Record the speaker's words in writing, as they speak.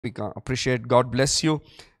We appreciate. God bless you.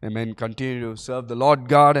 Amen. Continue to serve the Lord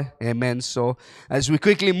God. Amen. So as we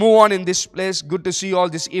quickly move on in this place, good to see you all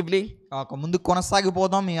this evening. ముందు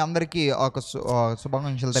కొనసాగిపోదాం. మీ అందరికీ ఒక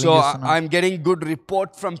శుభాకాంక్షలు So తెలియజేస్తున్నాను. I'm getting good report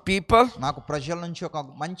from people నాకు ప్రజల నుంచి ఒక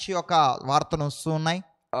మంచి ఒక వార్తలు వస్తున్నాయి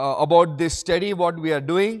about this study what we are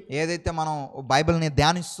doing. ఏదైతే మనం బైబిల్ని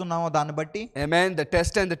ధ్యానిస్తున్నామో దాన్ని బట్టి. Amen. The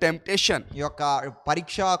test and the temptation. ఈ యొక్క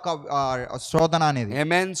పరీక్ష శోధన అనేది.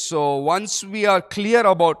 Amen. So once we are clear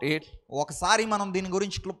about it, ఒకసారి మనం దీని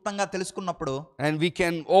గురించి క్లుప్తంగా తెలుసుకున్నప్పుడు and we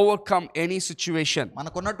can overcome any situation,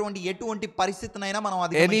 మనకున్నటువంటి ఎటువంటి పరిస్థితినైనా మనం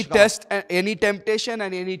any test, any temptation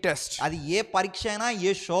and any test. అది ఏ పరీక్ష అయినా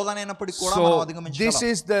ఏ శోధన అయినప్పటికీ కూడా So మనం అధిగమించగలం. this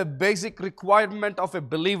is the basic requirement of a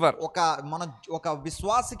believer. ఒక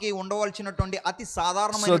విశ్వాసికి ఉండవలసినటువంటి అతి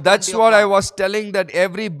సాధారణమైన. So that's what I was telling, that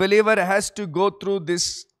every believer has to go through this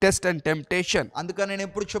test and temptation. అందుకని నేను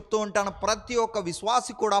ఎప్పుడు చెప్తూ ఉంటాను, ప్రతి ఒక్క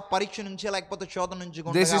విశ్వాసి కూడా పరీక్ష నుంచి లేకపోతే శోధన నుంచి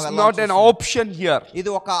This is not an option here. ఇది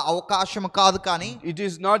ఒక అవకాశం కాదు, కానీ It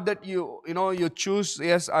is not that you choose,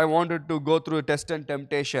 yes, I wanted to go through a test and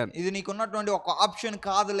temptation. ఇది నీకున్నటువంటి ఒక ఆప్షన్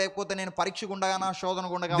కాదు, లేకపోతే నేను పరీక్ష గుండగానా శోధన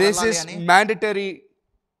గుండగా This is mandatory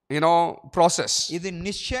process. ఇది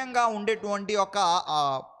నిశ్చయంగా ఉండేటువంటి ఒక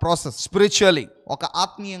ప్రాసెస్ Spiritually. ఒక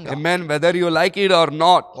ఆత్మీయంగా. Amen. Whether you like it or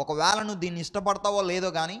not, ఒకవేళ నువ్వు దీన్ని ఇష్టపడతావో లేదో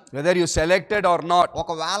గానీ, whether you selected or not,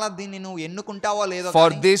 ఒకవేళ దీన్ని నువ్వు ఎన్నుకుంటావో లేదో for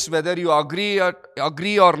గానీ, this, whether you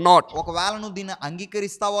agree or not, ఒకవేళ నువ్వు దీన్ని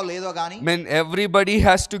అంగీకరిస్తావో లేదో గానీ, everybody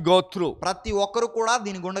has to go through. ప్రతి ఒక్కరు కూడా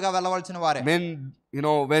దీని గుండగా వెళ్ళవలసిన వారే.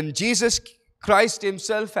 When Jesus Christ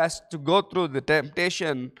himself has to go through the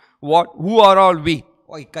temptation, who are all we?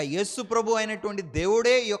 ఇక యేసు ప్రభు అయినటువంటి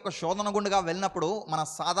దేవుడే ఈ యొక్క శోధన గుండగా వెళ్ళినప్పుడు మన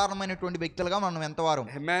సాధారణమైనటువంటి వ్యక్తులుగా మనం ఎంతవారు?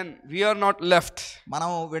 Amen. We are not left. మనం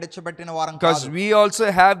విడిచిపెట్టిన వారం కాదు. Because we also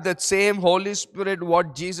have that same Holy Spirit what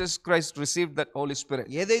Jesus Christ received, that Holy Spirit.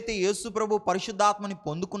 ఏదైతే యేసు ప్రభు పరిశుద్ధాత్మని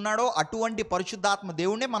పొందుకున్నాడో అటువంటి పరిశుద్ధాత్మ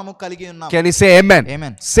దేవుణ్ణి మనము కలిగి ఉన్నాము. Can you say amen?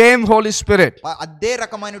 Amen. Same Holy Spirit. అదే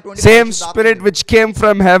రకమైనటువంటి same Spirit which came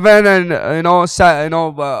from heaven, and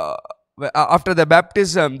after the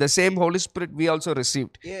baptism, the same Holy Spirit we also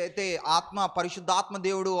received. అయితే పరిశుద్ధాత్మ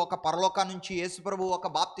దేవుడు ఒక పరలోక నుంచి యేసు ప్రభు ఒక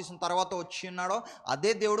బాప్తిసం తర్వాత వచ్చి ఉన్నాడో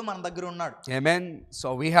అదే దేవుడు మన దగ్గర ఉన్నాడు. Amen. So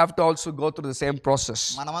we have to also go through the same process.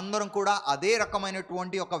 మనమందరం కూడా అదే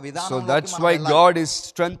రకమైనటువంటి ఒక విధానంలో. So that's why God is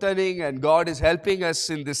strengthening and God is helping us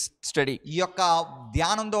in this study. ఈ యొక్క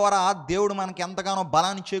ధ్యానం ద్వారా దేవుడు మనకి ఎంతగానో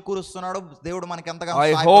బలాన్ని చేకూరుస్తున్నాడు. దేవుడు మనకి ఎంతగానో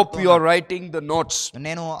I hope you are writing the notes.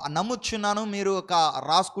 నేను నమ్ముచున్నాను మీరు ఒక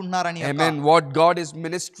రాసుకుంటున్నారని. Amen. What God is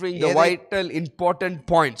ministering, the vital important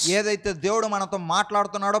points. ఏదైతే దేవుడు మనతో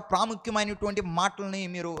మాట్లాడుతున్నాడో ప్రాముఖ్యమైనటువంటి మాటల్ని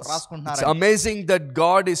మీరు రాసుకుంటున్నారు. It's amazing that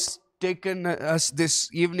God is taken us this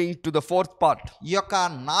evening to the fourth part. ఈ యొక్క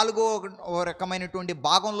నాలుగో రకమైనటువంటి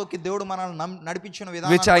భాగంలోకి దేవుడు మనల్ని నడిపించిన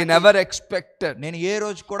విధానం which I never expected. నేను ఏ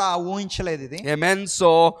రోజు కూడా ఊహించలేదు ఇది. Amen. So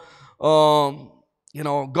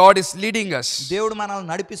God is leading us. దేవుడు మనల్ని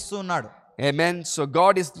నడిపిస్తూ ఉన్నాడు. Amen. So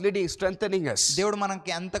God is leading, strengthening us. దేవుడు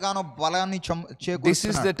మనకి ఎంతగానో బలాన్ని చేకూరుస్తున్నాడు. This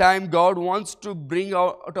is the time God wants to bring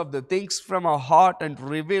out of the things from our heart and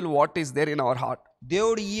reveal what is there in our heart.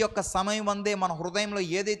 దేవుడు ఈ యొక్క సమయం అందే మన హృదయంలో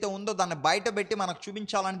ఏదైతే ఉందో దాన్ని బయట పెట్టి మనకు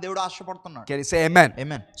చూపించాలని దేవుడు ఆశపడుతున్నాడు. Can you say amen?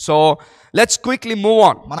 Amen. So let's quickly move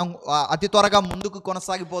on. మనం అతి త్వరగా ముందుకు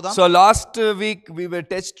కొనసాగిపోదాం. So last week we were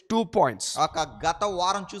touched 2 points. ఒక గత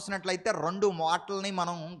వారం చూసినట్లయితే 2 మాటల్ని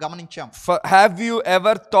మనం గమనించాం. Have you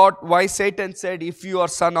ever thought why Satan said if you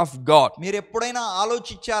are son of God? మీరు ఎప్పుడైనా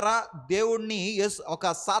ఆలోచించారా దేవుణ్ణి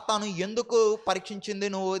ఒక సాతాను ఎందుకు పరీక్షించింది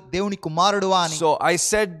నువ్వు దేవుని కుమారుడువా అని? So I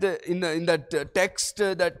said in that text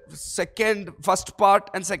that first part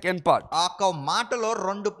and second part. ఆ మాటలో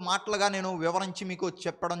 2 మాటలుగా నేను వివరించి మీకు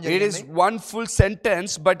చెప్పడం జరిగింది. It is one full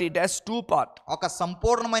sentence but it has 2 parts. ఒక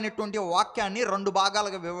సంపూర్ణమైనటువంటి వాక్యాన్ని 2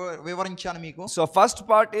 భాగాలుగా వివరించాను మీకు. So first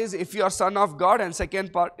part is if you are son of God, and second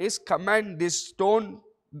part is command this stone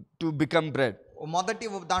to become bread. మొదటి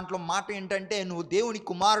దాంట్లో మాట ఏంటంటే నువ్వు దేవుని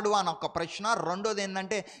కుమారుడు అని ఒక ప్రశ్న. రెండోది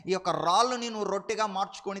ఏంటంటే ఈ యొక్క రాళ్ళని నువ్వు రొట్టెగా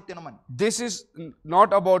మార్చుకొని తినమని. This is not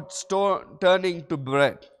about stone turning to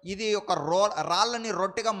bread. ఇది ఒక రాళ్ళని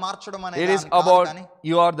రొట్టెగా మార్చడం అనేది. It is about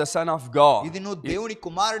you are the son of God. ఇది నువ్వు దేవుని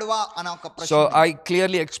కుమారుడువా అనే ఒక ప్రశ్న. So I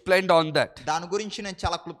clearly explained on that. దాని గురించి నేను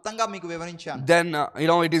చాలా క్లుప్తంగా మీకు వివరించాను. Then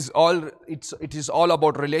it is all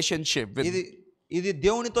about relationship with ఇది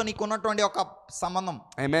దేవునితో నీకు ఉన్నటువంటి ఒక సంబంధం.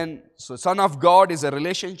 Amen. So son of God is a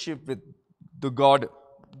relationship with the God.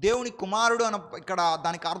 దేవుని కుమారుడు అని ఇక్కడ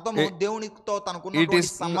దానికి అర్థము దేవునితో తనకున్నటువంటి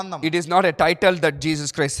సంబంధం. It is not a title that Jesus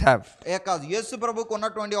Christ have. యేసు ప్రభువుకు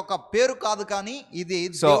ఉన్నటువంటి ఒక పేరు కాదు, కానీ ఇది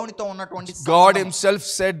దేవునితో ఉన్నటువంటి సంబంధం. God himself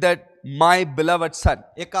said that my beloved son.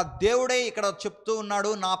 ఇక దేవుడే ఇక్కడ చెప్తూ ఉన్నాడు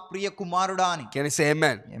నా ప్రియ కుమారుడా అని. Can I say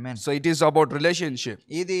amen? Amen. So it is about relationship.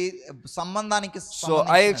 ఇది సంబంధానికి So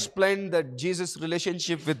I explained that Jesus'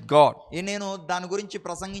 relationship with God. నేను దాని గురించి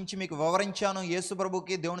ప్రసంగించి మీకు వివరించాను యేసు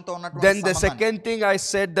ప్రభుకి దేవునితో ఉన్నటువంటి Then the second thing I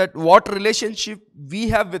said that what relationship we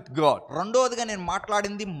have with God. రెండోదిగా నేను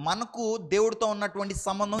మాట్లాడింది మనకు దేవుడితో ఉన్నటువంటి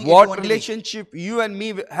సంబంధం What ఎటువంటిది. relationship you and me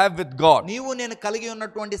have with God. నీవు నేను కలిగి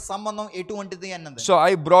ఉన్నటువంటి సంబంధం ఎటువంటిది అన్నది. So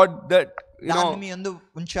I brought that, దాన్ని మీ యందు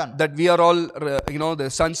ఉంచాను. that we are all the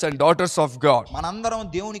sons and daughters of God. మనందరం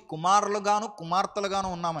దేవుని కుమారులుగాను కుమార్తెలుగాను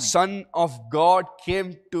ఉన్నామని. Son of God came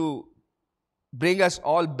to bring us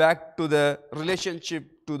all back to the relationship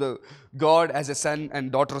to the God as a son and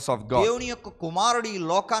daughters of God. దేవుని యొక్క కుమారుడు ఈ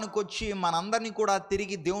లోకానికి వచ్చి మనందరినీ కూడా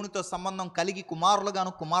తిరిగి దేవునితో సంబంధం కలిగి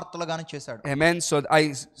కుమారులుగాను కుమార్తెలుగాను చేశాడు. Amen. So I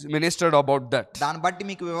ministered about that. దాన్ని బట్టి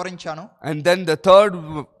మీకు వివరించాను. And then the third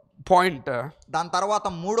point, దాని తర్వాత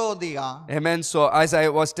మూడవదిగా, amen. So as I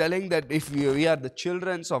was telling that if we are the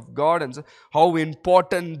children of God, and so how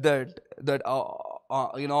important that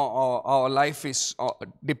our life is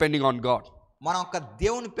depending on God. మన యొక్క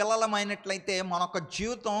దేవుని పిల్లలమైనట్లయితే మన యొక్క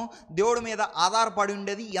జీవితం దేవుడి మీద ఆధారపడి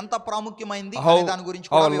ఉండేది ఎంత ప్రాముఖ్యమైంది అనే దాని గురించి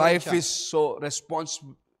కూడా our life is so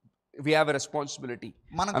responsible. We have a responsibility.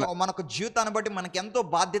 మనకు జీవితాన్ని బట్టి మనకి ఎంతో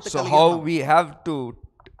బాధ్యత So కలిగి how ఉన్నాం. we have to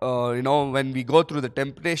when we go through the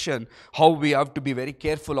temptation, how we have to be very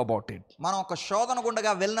careful about it. మనం ఒక శోధన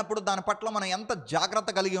గుండగా వెళ్ళినప్పుడు దాని పట్ల మనం ఎంత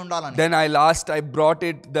జాగ్రత్త కలిగి ఉండాలని. Then I brought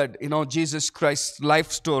it that Jesus Christ's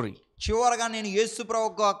life story. చివరగా నేను యేసు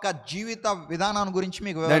ప్రభు యొక్క జీవిత విధానాన్ని గురించి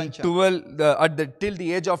మీకు వివరించాను. Then till the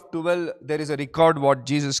age of 12 there is a record what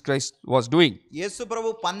Jesus Christ was doing. యేసు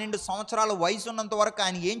ప్రభు 12 సంవత్సరాల వయసు ఉన్నంత వరకు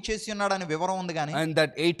ఆయన ఏం చేసి ఉన్నాడనే వివరం ఉంది గాని, And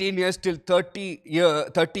that 18 years till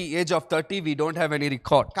 30 age of 30 we don't have any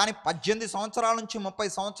record. కానీ 18 సంవత్సరాల నుంచి 30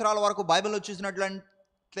 సంవత్సరాల వరకు బైబిల్లో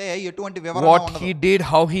చూసినట్లయితే ఎటువంటి వివరణ ఉండదు. What he did,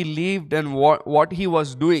 how he lived, and what he was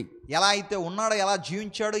doing. ఎలా అయితే ఉన్నాడో, ఎలా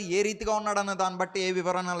జీవించాడు, ఏ రీతిగా ఉన్నాడు అనే దాన్ని బట్టి ఏ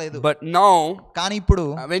వివరణ లేదు. But now, కానీ ఇప్పుడు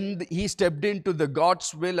when he stepped into the God's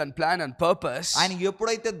will and plan and purpose, ఆయన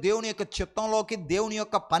ఎప్పుడైతే దేవుని యొక్క చిత్తంలోకి దేవుని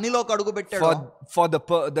యొక్క పనిలోకి అడుగు పెట్టాడో, for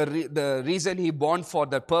the reason he born for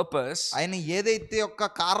the purpose, ఆయన ఏదైతే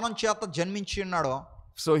యొక్క కారణం చేత జన్మించి ఉన్నాడో,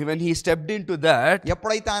 so when he stepped into that,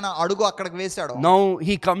 ఎప్పుడైతే ఆయన అడుగు అక్కడికి వేశాడో, now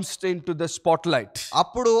he comes into the spotlight.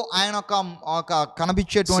 అప్పుడు ఆయన ఒక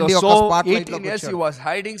కనిపించేటువంటి ఒక So స్పాట్ లైట్ 18 లోకి years he వచ్చాడు. was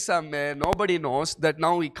hiding somewhere, nobody knows that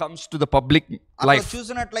now he comes to the public life.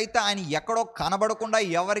 చూసినట్లయితే ఆయన ఎక్కడో కనబడకుండా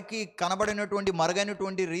ఎవరికి కనబడినటువంటి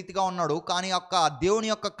మరుగైనటువంటి రీతిగా ఉన్నాడు. కానీ యొక్క దేవుని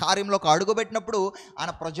యొక్క కార్యంలోకి అడుగు పెట్టినప్పుడు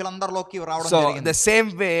ఆయన ప్రజలందరిలోకి రావడం So జరిగింది. the same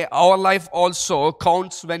way our life also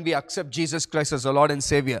counts when we accept Jesus Christ as our Lord and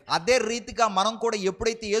Savior. అదే రీతిగా మనం కూడా ఎప్పుడైతే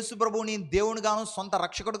యేసు ప్రభువుని దేవునిగాను సొంత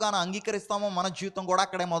రక్షకుడుగాను అంగీకరిస్తామో మన జీవితం కూడా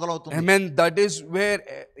అక్కడే మొదలవుతుంది. Amen. That is where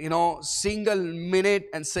single minute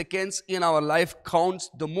and seconds in our life counts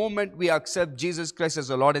the moment we accept Jesus Christ as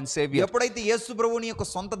our Lord and Savior. ఎప్పుడైతే యేసు ప్రభువుని యొక్క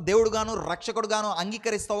సొంత దేవుడుగాను రక్షకుడుగాను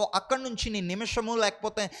అంగీకరిస్తావో అక్కడి నుంచి నీ నిమిషము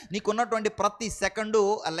లేకపోతే నీకున్నటువంటి ప్రతి second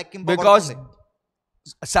లెక్కింపబడుతుంది.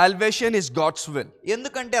 Because salvation is God's will.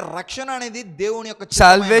 ఎందుకంటే రక్షణ అనేది దేవుని యొక్క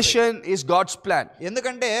Salvation is God's plan.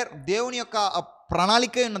 ఎందుకంటే దేవుని యొక్క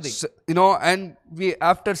ప్రణాళిక ఉన్నది. And we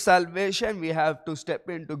after salvation we have to step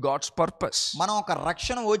into God's purpose. మనం ఒక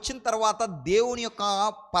రక్షణ వచ్చిన తర్వాత దేవుని యొక్క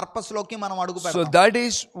పర్పస్ లోకి మనం అడుగు పెడతాం. So that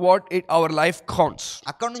is what our life counts.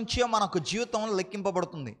 అక్కడ నుంచే మనకు జీవితం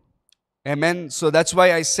లెక్కింపబడుతుంది. Amen. So that's why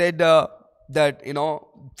I said that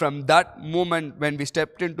from that moment when we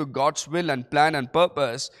stepped into God's will and plan and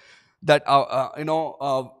purpose, that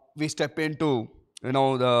we step into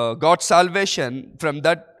the God's salvation. From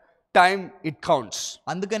that time it counts.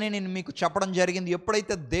 అందుకనే నేను మీకు చెప్పడం జరిగింది,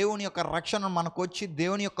 ఎప్పుడైతే దేవుని యొక్క రక్షణ మనకు వచ్చి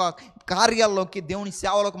దేవుని యొక్క కార్యాల్లోకి దేవుని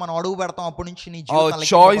సేవలోకి మనం అడుగు పెడతాం, అప్పటి నుంచి నీ జీవితం Our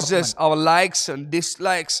choices, our likes and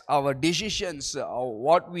dislikes, our decisions,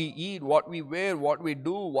 what we eat, what we wear, what we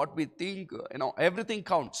do, what we think, everything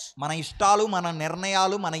counts. మన ఇష్టాలు, మన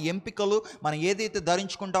నిర్ణయాలు, మన ఎంపికలు, మనం ఏదైతే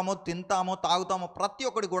ధరించుకుంటామో, తింటామో, తాగుతామో ప్రతి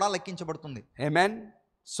ఒక్కటి కూడా లెక్కించబడుతుంది. Amen.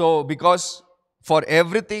 So because for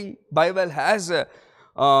everything Bible has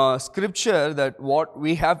a scripture that what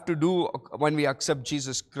we have to do when we accept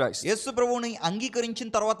Jesus Christ. యేసు ప్రభువుని అంగీకరించిన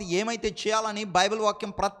తర్వాత ఏమైతే చేయాలని బైబిల్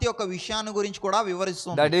వాక్యం ప్రతి ఒక్క విషయాన్ని గురించి కూడా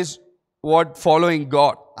వివరిస్తుంది. That is what following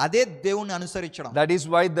God. అదే దేవుని అనుసరించడం. That is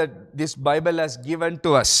why this Bible has given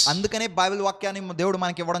to us. అందుకనే బైబిల్ వాక్యాన్ని దేవుడు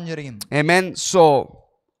మనకి ఇవ్వడం జరిగింది. Amen. So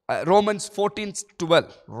Romans 14:12.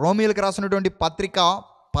 రోమీయులకు రాసినటువంటి పత్రిక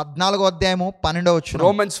 14వ అధ్యాయము 12వ వచనం.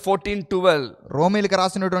 Romans 14:12. రోమీయులకు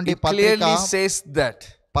రాసినటువంటి పత్రిక clearly says that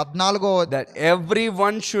 14వ that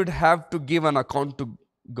everyone should have to give an account to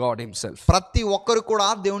God himself. ప్రతి ఒక్కరు కూడా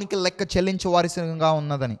దేవునికి లెక్క చెల్లించే వారిగా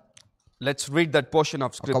ఉన్నదని. Let's read that portion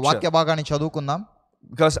of ఒక scripture. వాక్య భాగాన్ని చదువుకుందాం.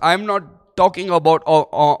 Because I'm not talking about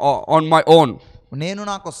on my own. నేను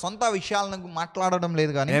నాకు సొంత విషయాలను మాట్లాడడం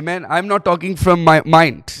లేదు కానీ, Amen. I'm not talking from my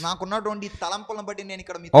mind నాకున్నటువంటి తలంపులను బట్టి నేను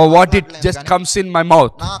ఇక్కడ or what it just comes in my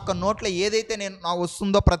mouth. నా యొక్క నోట్లో ఏదైతే నేను నా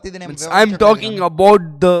వస్తుందో ప్రతిదీ నేను I'm talking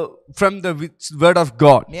about from the word of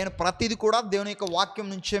God. నేను ప్రతిదీ కూడా దేవుని యొక్క వాక్యం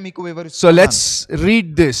నుంచే మీకు So వివరిస్తున్నాను. let's read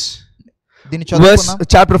this. దీన్ని చదువుకుందాం.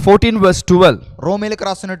 Chapter 14 verse 12. రోమీయులకు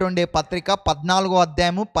రాసినటువంటి పత్రిక 14వ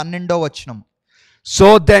అధ్యాయము 12వ వచనం. So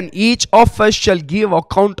then each of us shall give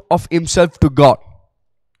account of himself to God.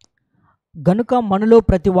 గనుక మనలో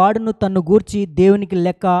ప్రతివాడును తన్ను గూర్చి దేవునికి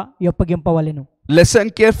లెక్క యొప్పగింపవలెను. Listen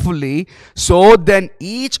carefully. So then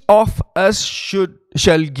each of us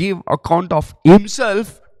shall give account of himself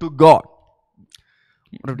to God.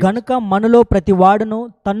 గనుక మనలో ప్రతివాడును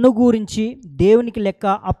తన్ను గురించి దేవునికి లెక్క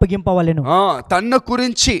అప్పగింపవలెను. తన్ను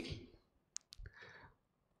గురించి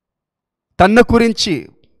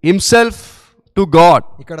himself to God.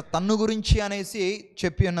 ఇక్కడ తన్ను గురించి అనేసి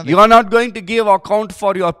చెప్పి ఉన్నది. You are not going to give account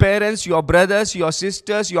for your parents, your brothers, your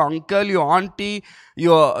sisters, your uncle, your auntie,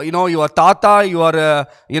 your tata, your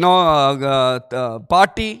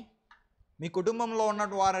party. మీ కుటుంబంలో ఉన్న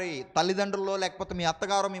వారి తల్లిదండ్రులు, లేకపోతే మీ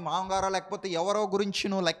అత్తగారు, మీ మామగారు, లేకపోతే ఎవరో గురించి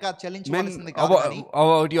నువ్వు లెక్క చెల్లించవలసింది కాదు.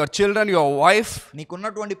 About your children, your wife.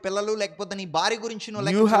 నీకున్నటువంటి పిల్లలు లేకపోతే నీ భార్య గురించి నువ్వు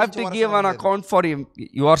లెక్క You have to give an account for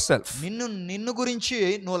yourself. నిన్ను గురించి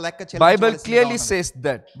నువ్వు లెక్క Bible clearly says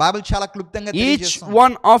that. Bible చాలా క్లుప్తంగా Each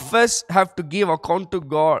one of us have to give account to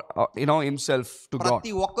God, himself to God.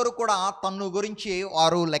 ప్రతి ఒక్కరు కూడా తన్ను గురించి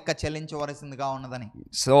వారు లెక్క చెల్లించవలసిందిగా ఉన్నదని.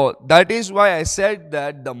 So that is why I said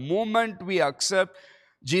that the moment we accept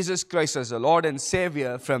Jesus Christ as the Lord and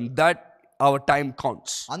Savior, from that our time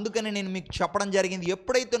counts. అందుకని నేను మీకు చెప్పడం జరిగింది,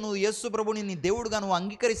 ఎప్పుడైతే నువ్వు యేసు ప్రభువుని నీ దేవుడుగా నువ్వు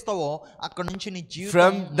అంగీకరిస్తావో అక్కడ నుంచి నీ జీవితం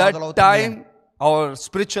From that మొదలవుతుంది. time our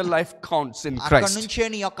spiritual life counts in అక్కడ Christ. నుంచే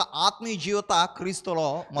నీ యొక్క ఆత్మీయ జీవిత క్రీస్తులో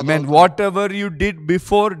Amen. మొదలవుతుంది. Whatever you did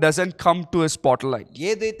before doesn't come to a spotlight.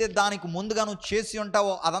 ఏదైతే దానికి ముందుగా నువ్వు చేసి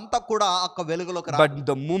ఉంటావో అదంతా కూడా ఒక్క వెలుగులోకి రాదు. But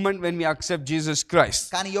the moment when we accept Jesus Christ,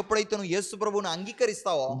 కానీ ఎప్పుడైతే నువ్వు యేసు ప్రభువుని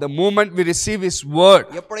అంగీకరిస్తావో, the moment we receive His word,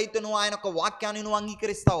 ఎప్పుడైతే నువ్వు ఆయన యొక్క వాక్యాన్ని నువ్వు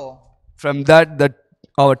అంగీకరిస్తావో, from that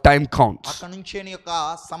our time counts. అక్కడ నుంచే నీ యొక్క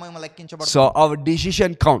సమయం లెక్కించబడుతుంది. So our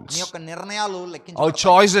decision counts. నీ యొక్క నిర్ణయాలు Our లెక్కించబడతాయి.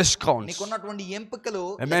 choices counts. నీకున్నటువంటి ఎంపికలు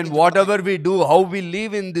Amen. లెక్కించబడతాయి. Whatever we do, how we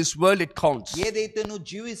live in this world, it counts. ఏదైతే నువ్వు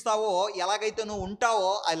జీవిస్తావో, ఎలాగైతే నువ్వు ఉంటావో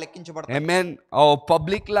అది లెక్కించబడతాయి. Amen. Our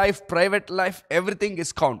public life, private life, everything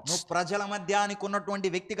is counts. నువ్వు ప్రజల మధ్య నీకున్నటువంటి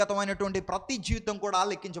వ్యక్తిగతమైనటువంటి ప్రతి జీవితం కూడా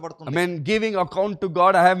లెక్కించబడుతుంది. Amen. Giving account to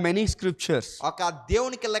God, I have many scriptures. ఒక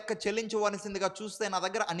దేవునికి లెక్క చెల్లించవలసిందిగా చూస్తే నా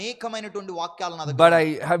దగ్గర అనేకమైనటువంటి వాక్యాలు నా But దగ్గర,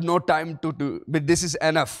 I have no time to do, but this is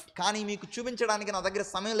enough. కానీ మీకు చూపించడానికి నా దగ్గర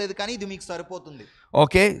సమయం లేదు, కానీ ఇది మీకు సరిపోతుంది.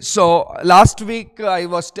 Okay, so last week I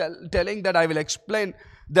was telling that I will explain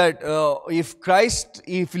that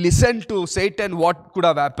if listened to Satan, what could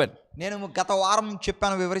have happened. నేను గత వారం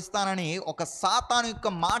చెప్పాను, వివరిస్తానని. ఒక సాతాను యొక్క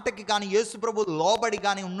మాటకి కానీ యేసు ప్రభు లోబడి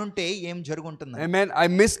కానీ ఉండుంటే ఏం జరుగుంటుంది. Amen. I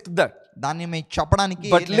missed that. దాన్ని మీకు చెప్పడానికి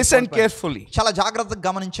But listen carefully. చాలా జాగ్రత్తగా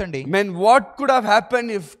గమనించండి. Amen. What could have happened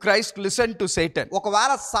if Christ listened to Satan?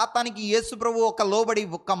 ఒకవేళ సాతానికి యేసు ప్రభు ఒక లోబడి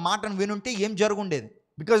ఒక మాటను వినుంటే ఏం జరుగుండేది?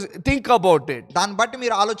 Because think about it. దాన్ని బట్టి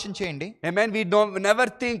మీరు ఆలోచించేయండి. Amen. We never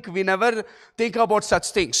think about such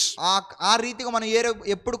things. ఆ రీతిగా మనం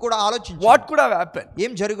ఎప్పుడు కూడా ఆలోచించం. What could have happened?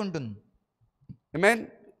 ఏం జరుగుంటుంది? Amen.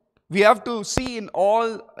 We have to see in all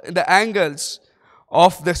the angles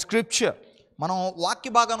of the scripture. మనం వాక్య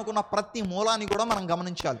భాగానుకున్న ప్రతి మూలాన్ని కూడా మనం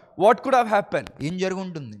గమనించాలి. What could have happened? ఏం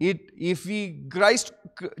జరుగుంటుంది? If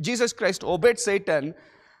Jesus Christ obeyed Satan,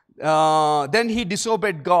 then he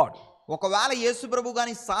disobeyed God. ఒకవేళ యేసు ప్రభు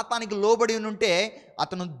గాని సాతానికి లోబడి ఉంటే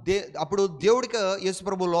అతను అప్పుడు దేవుడికి యేసు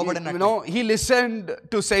ప్రభు లోబడినట్టు. He listened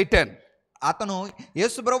to Satan. అతను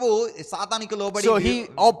యేసు ప్రభు సాతానికి లోబడి, so he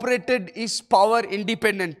operated his power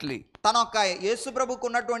independently. తన యొక్క యేసు ప్రభుకు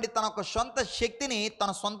ఉన్నటువంటి తన యొక్క సొంత శక్తిని తన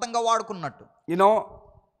సొంతంగా వాడుకున్నట్టు.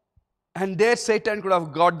 And there Satan could have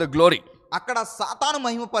got the glory. అక్కడ సాతాను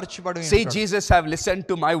మహిమపరచబడి. Say Jesus have listened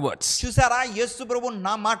to my words. చూసారా, యేసు ప్రభు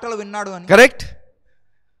నా మాటలు విన్నాడు అని. Correct?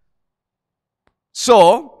 So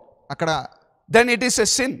అక్కడ then it is a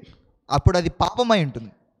sin. అప్పుడు అది పాపమై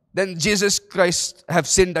ఉంటుంది. Then Jesus Christ have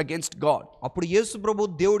sinned against God. అప్పుడు యేసు ప్రభు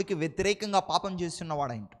దేవుడికి వ్యతిరేకంగా పాపం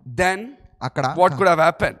చేస్తున్నవాడు అయింది. Then అక్కడ what could have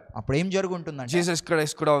happened? అప్పుడు ఏం జరుగుంటుందంటే Jesus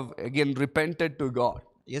Christ could have again repented to God.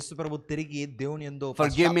 యేసు ప్రభు తిరిగి దేవుని యందు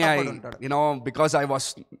Forgive me, because I was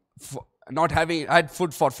not having had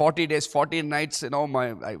food for 40 days 40 nights,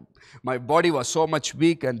 my body was so much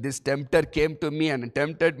weak, and this tempter came to me and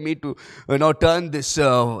tempted me to turn this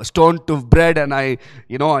stone to bread, and I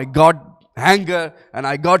got anger, and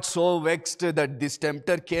I got so vexed that this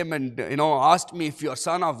tempter came and asked me, if you're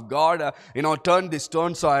son of God, turn this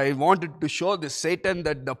stone. So I wanted to show this Satan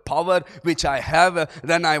that the power which I have,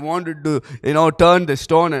 then I wanted to turn the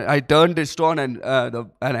stone. I turned the stone and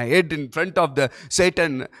I ate in front of the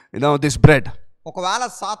Satan this bread. ఒకవేళ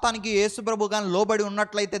సాతానికి యేసుప్రభు గాని లోబడి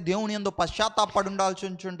ఉన్నట్లయితే దేవుని యందు పశ్చాత్తాపడి ఉండాల్సి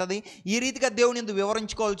ఉంటుంది. ఈ రీతిగా దేవుని యందు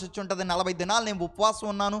వివరించుకోవాల్సి ఉంటుంది. 40 దినాలు నేను ఉపవాసం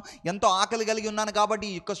ఉన్నాను, ఎంతో ఆకలి కలిగి ఉన్నాను, కాబట్టి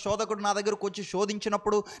ఈ యొక్క శోధకుడు నా దగ్గరకు వచ్చి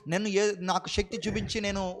శోధించినప్పుడు నాకు శక్తి చూపించి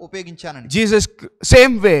నేను ఉపయోగించానని. Jesus,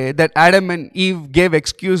 same way that Adam and Eve gave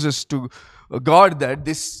excuses to God that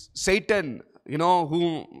this Satan who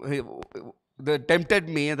they tempted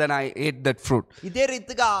me, then I ate that fruit. ఇదే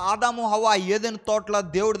రీతిగా ఆదాము హవ్వ ఏదెను తోటలో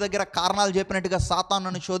దేవుడి దగ్గర కారణాలు చెప్పినట్టుగా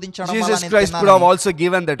సాతానును శోధించడం వల్ల Jesus Christ could have also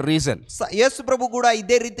given that reason. యేసు ప్రభు కూడా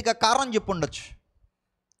ఇదే రీతిగా కారణం చెప్పుండొచ్చు.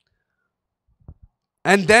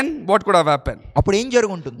 And then what could have happened? అప్పుడు ఏం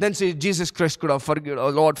జరుగుంటుంది? Then Jesus Christ could have forgiven,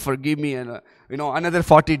 oh Lord forgive me, and another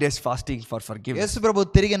 40 days fasting for forgiveness. యేసు ప్రభు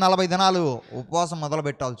తిరిగి 40 దినాలు ఉపవాసం మొదలు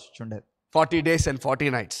పెట్టాల్సి ఉండేది. 40 days and 40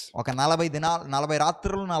 nights. ఒక 40 దినాలు 40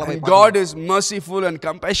 రాత్రులు 40 God is merciful and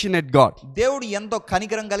compassionate God. దేవుడు ఎంతో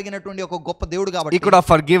కనికరం కలిగినటువంటి ఒక గొప్ప దేవుడు కాబట్టి He could have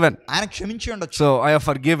forgiven. ఆయన క్షమించి ఉండొచ్చు. So I have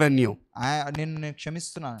forgiven you. నేను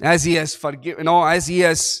క్షమిస్తున్నాను. As he has forgiven, as he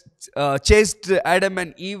has chased Adam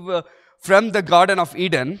and Eve from the Garden of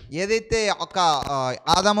Eden, ఏదైతే ఒక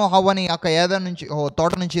ఆదాము హవ్వని ఒక ఏదెను నుంచి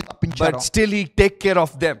తోట నుంచి తప్పించాడో, but still he take care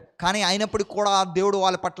of them. కానీ అయినప్పుడు కూడా దేవుడు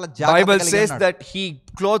వాళ్ళ పట్ల జాగ్రత్త Bible కలిగి says ఉన్నాడు. that he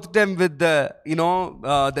clothed them with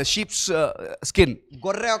the sheep's skin,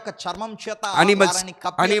 గొర్రె యొక్క చర్మం చేత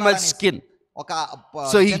animal skin. ఒక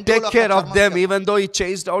So he take care of them, even though he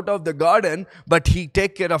chased out of the garden, but he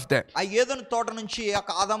take care of them. ఆ ఏదెను తోట నుంచి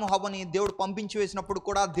ఒక ఆదాము హవ్వని దేవుడు పంపించి వేసినప్పుడు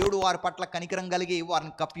కూడా దేవుడు వారి పట్ల కనికరం కలిగి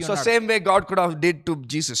వారిని కప్పి ఉన్నాడు. So same way God could have did to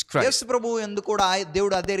Jesus Christ. యేసు ప్రభు ఎందుకు కూడా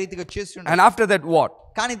దేవుడు అదే రీతిగా చేసి ఉన్నాడు. And after that what?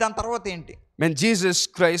 కానీ దాని తర్వాత ఏంటి? When Jesus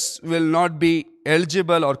Christ will not be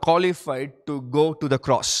eligible or qualified to go to the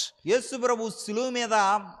cross. యేసు ప్రభు సిలువ మీద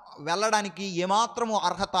వెళ్ళడానికి ఏమాత్రము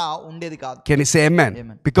అర్హత ఉండేది కాదు. Can you say amen?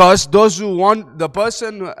 Amen. Because those who want, the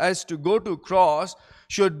person who has to go to cross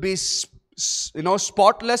should be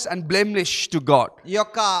spotless and blameless to God. ఈ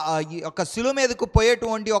యొక్క సిలువ మీదకు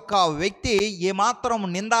పోయేటువంటి ఒక వ్యక్తి ఏమాత్రం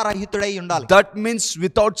నిందారహితుడై ఉండాలి. That means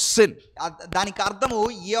without sin. దానికి అర్థము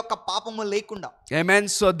ఈ యొక్క పాపము లేకుండా. Amen.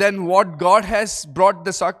 So then what God has brought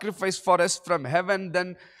the sacrifice for us from heaven, then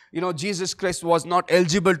Jesus Christ was not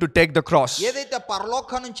eligible to take the cross. ఏదైతే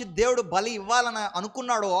పరలోకం నుంచి దేవుడు బలి ఇవ్వాలని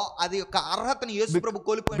అనుకున్నాడో అది యొక్క అర్హతను యేసు ప్రభు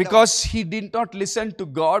కోల్పోయాడు. Because he did not listen to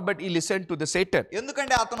God, but he listened to the Satan.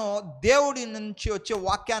 ఎందుకంటే అతను దేవుడి నుంచి వచ్చే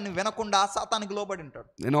వాక్యాన్ని వినకుండా సాతానికి లోబడి ఉంటాడు.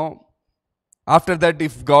 After that,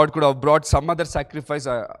 if God could have brought some other sacrifice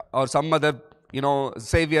or some other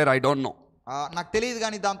savior, I don't know. నాకు తెలియదు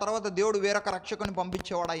కానీ దాని తర్వాత దేవుడు వేరొక రక్షకుని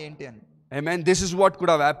పంపించేవాడా ఏంటి అని. Amen. This is what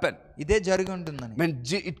could have happened. ఇదే జరిగి ఉంటుందని. When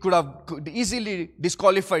it could have easily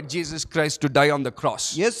disqualified Jesus Christ to die on the cross.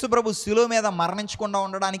 యేసు ప్రభు శిలువ మీద మరణించకుండా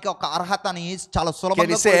ఉండడానికి ఒక అర్హతని చాలా Can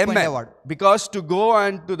సులభంగా you say కోల్పోయేవాడు. amen? Because to go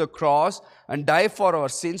and to the cross and die for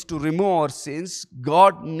our sins, to remove our sins,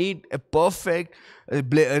 God need a perfect,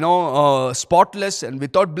 spotless and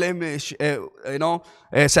without blemish,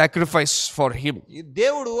 a sacrifice for him.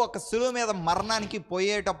 దేవుడు ఒక శిలువ మీద మరణానికి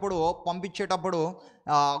పోయేటప్పుడు పంపించేటప్పుడు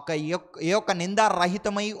ఏ ఒక్క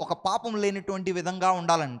నిందారహితమై ఒక పాపం లేనిటువంటి విధంగా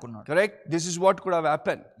ఉండాలనుకున్నాడు. Correct? This is what could have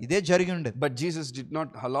happened. ఇదే జరిగి ఉండేది. But Jesus did not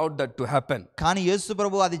allow that to happen. కానీ యేసు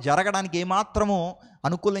ప్రభు అది జరగడానికి ఏమాత్రము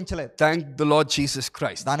అనుకూలించలేదు. Thank the Lord Jesus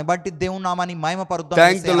Christ. దాన్ని బట్టి దేవుని నామాన్ని మహిమపరుద్దాం.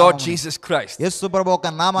 Thank the Lord Jesus Christ. యేసు ప్రభు ఒక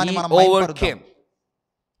నామాన్ని మనం మహిమపరుద్దాం.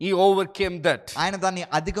 He overcame that. ఆయన దాన్ని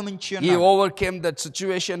అధిగమించి He overcame that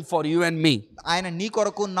situation for you and me. ఆయన నీ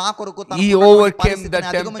కొరకు నా కొరకు He overcame that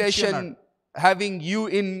temptation having you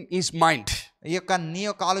in his mind. ఈ యొక్క నీ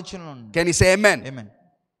యొక్క ఆలోచనలో. Can you say amen? Amen.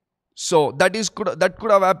 So that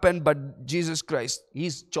could have happened, but Jesus Christ,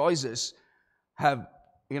 his choices have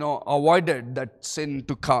avoided that sin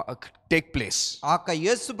to take place. ఆ యొక్క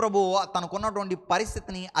యేసు ప్రభు తనకున్నటువంటి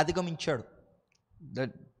పరిస్థితిని అధిగమించాడు.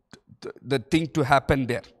 The thing to happen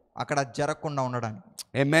there. అక్కడ జరగకుండా ఉండడానికి.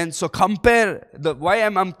 Amen. So compare why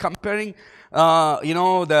I'm comparing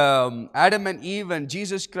the Adam and Eve and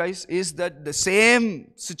Jesus Christ is that the same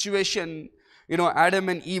situation Adam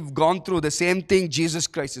and Eve gone through, the same thing Jesus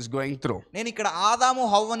Christ is going through. నేను ఇక్కడ ఆదాము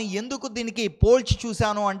హవ్వని ఎందుకు దీనికి పోల్చి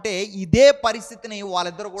చూశాను అంటే ఇదే పరిస్థితిని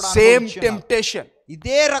వాళ్ళిద్దరు కూడా same temptation,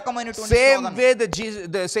 ఇదే రకమైనటువంటి same way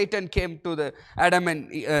the Satan came to the Adam and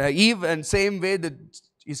Eve, and same way that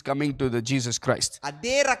is coming to the Jesus Christ.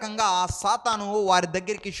 అదే రకంగా సాతాను వారి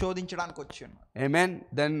దగ్గరికి శోధించడానికి వచ్చాడు. Amen.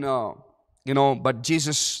 Then but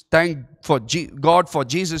Jesus, thank for God for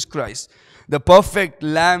Jesus Christ, the perfect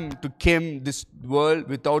lamb to came this world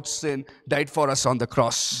without sin, died for us on the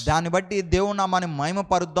cross. దాన్ని బట్టి దేవుని నామాన్ని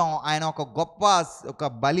మహిమపరుద్దాం. ఆయన ఒక గొప్ప ఒక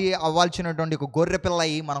బలి అవ్వాల్సినటువంటి ఒక గొర్రె పిల్ల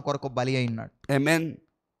అయి మన కొరకు బలి అయినాడు. Amen.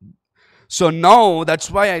 So now that's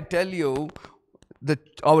why I tell you that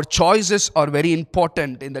our choices are very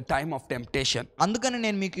important in the time of temptation. అందుకని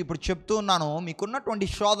నేను మీకు ఇప్పుడు చెప్తూ ఉన్నాను, మీకున్నటువంటి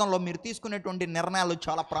శోధనలో మీరు తీసుకునేటువంటి నిర్ణయాలు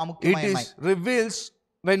చాలా It ప్రాముఖ్యమైనవి. is reveals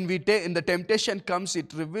when we take, in the temptation comes,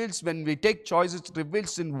 it reveals when we take choices, it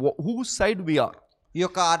reveals in whose side we are. ఈ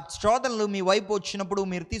యొక్క శోధనలు మీ వైపు వచ్చినప్పుడు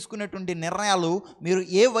మీరు తీసుకునేటువంటి నిర్ణయాలు మీరు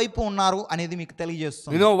ఏ వైపు ఉన్నారు అనేది మీకు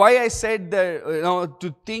తెలియజేస్తుంది. Why I said that, to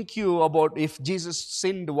think you about if Jesus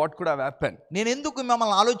sinned, what could have happened. నేను ఎందుకు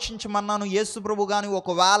మిమ్మల్ని ఆలోచించమన్నాను, యేసు ప్రభు గాని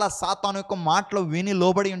ఒకవేళ సాతాను యొక్క మాటలు విని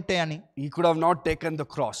లోబడి ఉంటే అని. He could have not taken the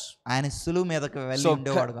cross. ఆయన సిలువ మీదకి వెళ్ళి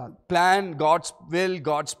ఉండేవాడు కాదు. God's will,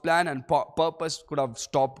 God's plan and purpose could have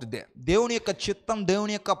stopped there. దేవుని యొక్క చిత్తం,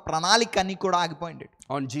 దేవుని యొక్క ప్రణాళిక అన్ని కూడా ఆగిపోయింది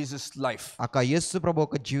on Jesus' life. అక్క యేసు ప్రభు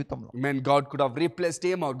యొక్క జీవితంలో. God could have replaced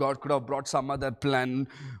him, or God could have brought some other plan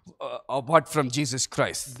apart from Jesus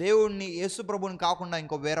Christ. దేవుణ్ణి, యేసు ప్రభుని కాకుండా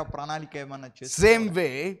ఇంకో వేరే ప్రణాళిక ఏమన్నా చేసి. Same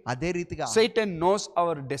way, అదే రీతిగా Satan knows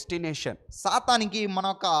our destination. సాతానికి మన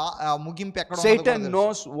యొక్క ముగింపు ఎక్కడ ఉందో Satan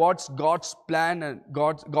knows what's God's plan and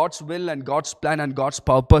God's will and God's plan and God's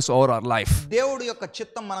purpose over our life. దేవుడి యొక్క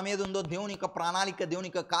చిత్తం మన మీద ఉందో, దేవుని యొక్క ప్రణాళిక,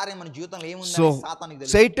 దేవుని యొక్క కార్యం మన జీవితంలో So ఏముందని సాతానికి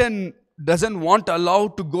తెలుసు. Satan doesn't want allow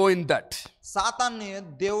to go in that. సాతాన్ని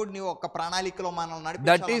దేవుడిని ఒక ప్రణాళికలో మనల్ని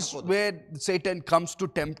That నడిపించాలని is where Satan comes to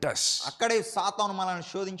tempt us. అక్కడే సాతాను మనల్ని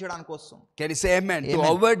శోధించడానికి వస్తుంది. Can you say amen? To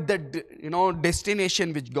avoid that destination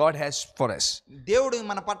which God has for us. దేవుడు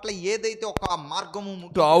మన పట్ల ఏదైతే ఒక మార్గము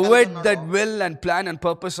To avoid that will and plan and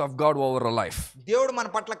purpose of God over our life. దేవుడు మన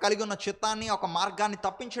పట్ల కలిగి ఉన్న చిత్తాన్ని, ఒక మార్గాన్ని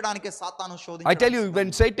తప్పించడానికి సాతాను I శోధించాడు. tell you,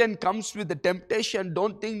 when Satan comes with the temptation,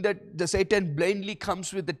 don't think that the Satan blindly comes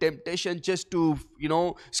with the temptation just to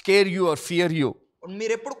scare you or fear you.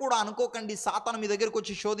 మీరు ఎప్పుడు కూడా అనుకోకండి, సాతాను మీ దగ్గరికి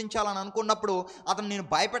వచ్చి శోధించాలని అనుకున్నప్పుడు అతను నేను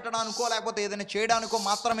భయపెట్టడానికో లేకపోతే ఏదైనా చేయడానికో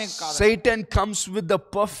మాత్రమే కాదు. Satan comes with the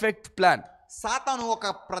perfect plan. సాతాను ఒక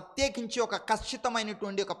ప్రత్యేకించి ఒక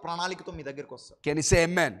ఖచ్చితమైనటువంటి ఒక ప్రణాళికతో మీ దగ్గరికి వస్తాడు. Can you say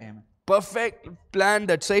amen? Amen. Perfect plan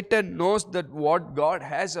that Satan knows that what God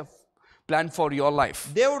has a plan for your life.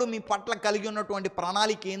 దేవుడు మీ పట్ల కలిగి ఉన్నటువంటి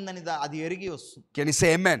ప్రణాళిక ఏందని అది ఎరిగి వస్తుంది. Can you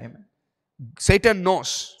say amen? Satan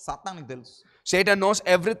knows. సాతానికి తెలుసు. Satan knows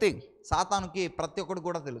everything. సాతానుకి ప్రతి ఒక్కటి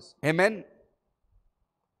కూడా తెలుసు. Amen.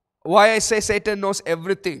 Why I say Satan knows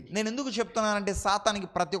everything? నేను ఎందుకు చెప్తున్నానంటే సాతానికి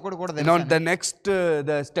ప్రతి ఒక్కటి కూడా తెలుసు. The next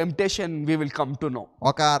the temptation we will come to know.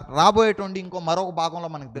 ఒక రాబోయేటువంటి ఇంకో మరొక భాగంలో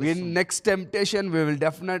మనకు తెలుసు. In next temptation we will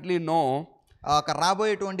definitely know. ఒక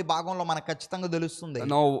రాబోయేటువంటి భాగంలో మనకు ఖచ్చితంగా తెలుస్తుంది.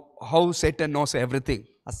 Know how Satan knows everything.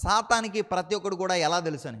 సాతానికి ప్రతి ఒక్కటి కూడా ఎలా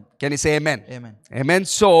తెలుసు అని. Can you say amen? Amen. Amen.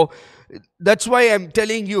 So that's why I'm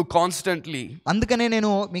telling you constantly. అందుకనే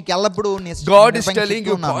నేను మీకు ఎల్లప్పుడూ God is telling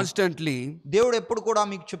you constantly. దేవుడు ఎప్పుడు కూడా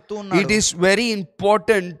మీకు చెప్తూ ఉన్నాడు. It is very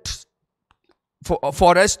important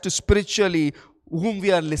for us to spiritually whom we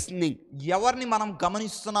are listening. ఎవరిని మనం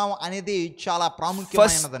గమనిస్తున్నాం అనేది చాలా First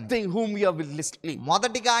ప్రాముఖ్యమైనదని. thing, whom we are listening.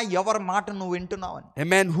 మొదటిగా ఎవరి మాట నువ్వు వింటున్నావని.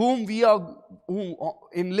 Amen.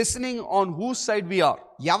 In listening on whose side we are.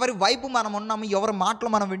 ఎవరి వైపు మనం ఉన్నాము, ఎవరి మాటలు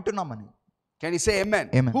మనం వింటున్నామని. Can you say amen?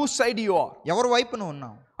 Amen. Whose side you are? ఎవరి వైపు నువ్వు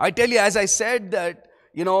ఉన్నావు. I tell you, as I said that,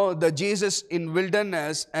 the Jesus in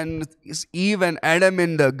wilderness and Eve and Adam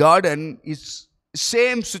in the garden is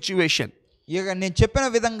same situation. ఇక నేను చెప్పిన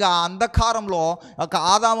విధంగా అంధకారంలో ఒక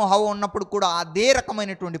ఆదాము హవ్వ ఉన్నప్పుడు కూడా అదే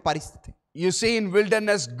రకమైనటువంటి పరిస్థితి. You see in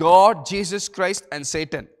wilderness God, Jesus Christ and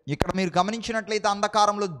Satan. ఇక్కడ మీరు గమనించినట్లయితే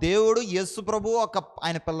అంధకారంలో దేవుడు, యేసు ప్రభు,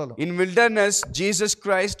 ఆయన పిల్లలు. In wilderness Jesus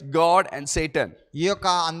Christ, God and Satan. ఈ యొక్క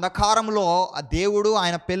అంధకారంలో దేవుడు,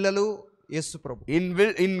 ఆయన పిల్లలు, యేసు ప్రభు.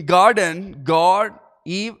 In garden God,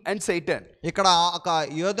 Eve and Satan. ఇక్కడ ఒక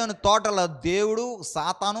యోధను తోటలో దేవుడు,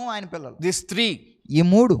 సాతాను, ఆయన పిల్లలు. These three. ఈ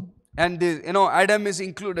మూడు. And Adam is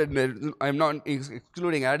included there. I'm not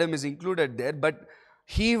excluding Adam is included there, but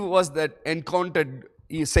he was that encountered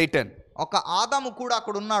Satan. ఒక ఆదాము కూడా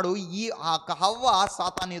అక్కడ ఉన్నాడు. ఈ హవ్వ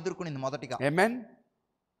సాతాన్ని ఎదుర్కొనింది మొదటిగా. Amen.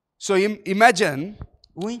 So imagine,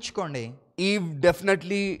 ఊహించుకోండి, Eve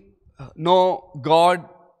definitely know God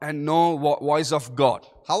and know voice of God.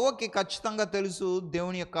 హవ్వకి ఖచ్చితంగా తెలుసు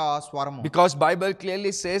దేవుని యొక్క స్వరము. Because Bible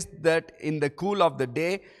clearly says that in the cool of the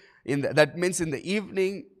day, that means in the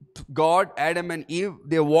evening, God, Adam and Eve,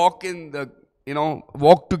 they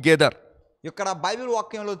walk together. ఇక్కడ Bible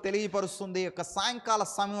వాక్యంలో తెలియపరుస్తుంది, యొక్క సాయంకాల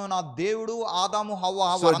సమయంలో దేవుడు, ఆదాము, హవ్వ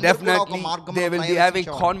So definitely they will be having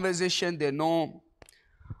conversation. They know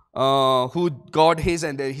who God is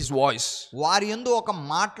and his voice. వారి యందు ఒక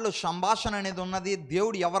మాటలు సంభాషణ అనేది ఉన్నది,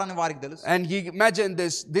 దేవుడు ఎవరని వారికి తెలుసు. And he imagine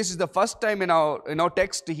this is the first time in our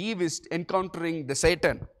text he is encountering the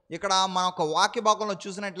Satan. ఇక్కడ మన ఒక వాక్య భాగంలో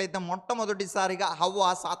చూసినట్లయితే మొట్టమొదటిసారిగా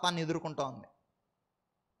హవ్వ సాతాన్ని ఎదుర్కొంటా ఉంది.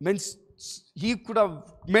 Means he could have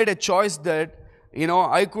made a choice that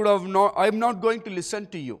I'm not going to listen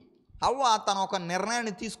to you. హవ్వ తన ఒక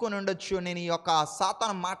నిర్ణయాన్ని తీసుకొని ఉండొచ్చు, నేను ఈ యొక్క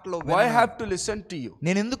సాతాను మాటలు Why have to listen to you?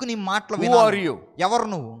 నేను ఎందుకు నీ మాటలు Who వినాలి? are you? ఎవరు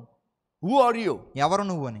నువ్వు? Who are you? ఎవరు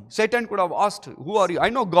నువ్వు అని Satan could have asked, who are you?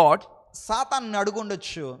 I know God. సాతాన్ని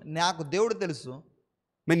అడుగుండొచ్చు, నాకు దేవుడు తెలుసు.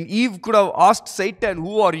 Eve could have asked Satan,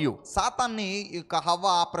 who are you? సాతాన్ని ఇక హవ్వ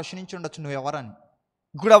ప్రశ్నించి ఉండొచ్చు, నువ్వు ఎవరని.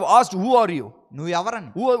 Could have asked, who are you? నువ్వు ఎవరని.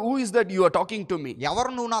 Who is that you are talking to me? ఎవరు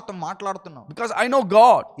నువ్వు నాతో మాట్లాడుతున్నావు? Because I know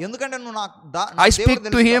God. ఎందుకంటే నువ్వు I speak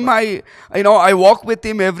to him. I walk with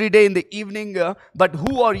him every day in the evening. But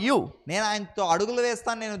who are you? నేను ఆయనతో అడుగులు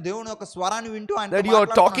వేస్తాను, నేను దేవుని యొక్క స్వరాన్ని వింటూ ఆయన That you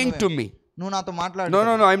are talking to me. నువ్వు నాతో మాట్లాడు.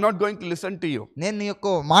 No, I'm not going to listen to you. నేను నీ యొక్క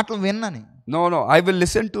మాటలు విన్నని. No, I will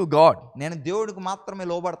listen to God. నేను దేవుడికి మాత్రమే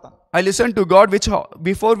లోబడతాను. I listen to God, which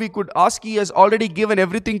before we could ask, he has already given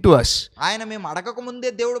everything to us. ఆయన మేము అడగక ముందే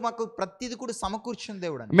దేవుడు మాకు ప్రతిది కూడా సమకూర్చిన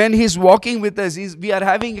దేవుడు. When he's walking with us, we are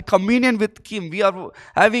having a communion with him. We are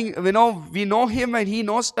having, we know him and he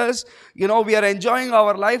knows us. We are enjoying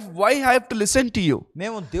our life. Why I have to listen to you?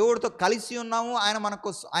 మేము దేవుడితో కలిసి ఉన్నాము,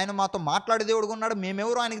 ఆయన మాతో మాట్లాడే దేవుడుగా ఉన్నాడు.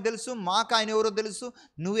 మేమెవరో ఆయనకు తెలుసు, మాకు ఆయన ఎవరో తెలుసు.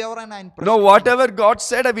 నువ్వెవరైనా ఆయన whatever God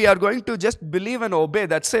said, we are going to just believe and obey.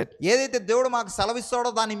 That's it. ఏదైతే దేవుడు మాకు సెలవిస్తాడో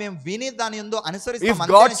దాన్ని మేము విని దాని యందు అనుసరిస్తాం. If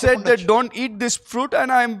God said that don't eat this fruit,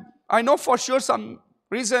 and I know for sure some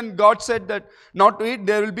reason God said that not to eat,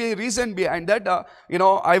 there will be a reason behind that.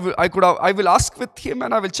 I will ask with him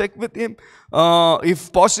and I will check with him if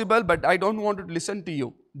possible, but I don't want to listen to you.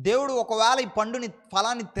 దేవుడు ఒకవేళ ఈ పండుని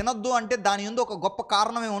ఫలాన్ని తినొద్దు అంటే దాని యందు ఒక గొప్ప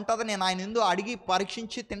కారణమే ఉంటుంది, నేను ఆయన యందు అడిగి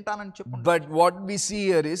పరీక్షించి తింటానని చెప్పాను. But what we see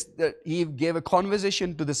here is that he gave a conversation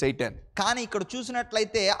to the Satan. కానీ ఇక్కడ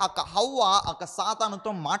చూసినట్లయితే హవ్వ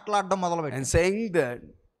సాతానుతో మాట్లాడడం మొదలుపెట్టింది. And saying that,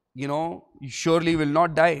 you surely will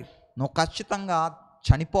not die. నువ్వు ఖచ్చితంగా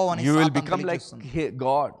చనిపోవని. You will become like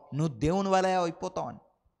God. నువ్వు దేవుని వలె అయిపోతావని.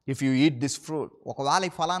 If you eat this fruit, ఒకవేళ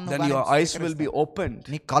ఈ ఫలాన్ని then your eyes will be opened.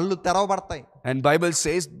 నీ కళ్ళు తెరవబడతాయి. And Bible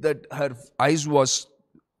says that her eyes was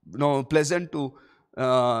pleasant to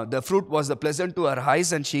the fruit was the pleasant to her eyes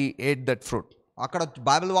and she ate that fruit. అక్కడ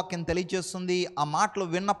Bible వాక్యం తెలియజేస్తుంది, ఆ మాటలు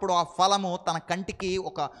విన్నప్పుడు ఆ ఫలము తన కంటికి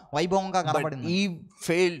ఒక వైభవంగా కనబడింది.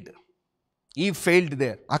 Eve failed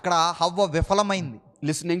there. అక్కడ హవ్వ విఫలమైంది.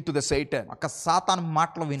 Listening to the Satan. సాతాను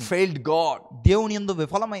మాటలు విని failed God. దేవుని యందు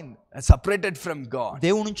విఫలమైంది. Separated from God.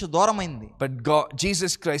 దేవుని నుంచి దూరమైంది. But God,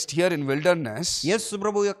 Jesus Christ here in wilderness, యేసు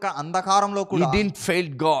ప్రభువు యొక్క అంధకారంలో కూడా he didn't fail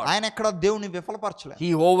God. ఆయన ఎక్కడ దేవుని విఫలపరచలేదు.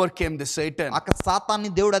 He overcame the Satan. అక్కడ సాతాన్ని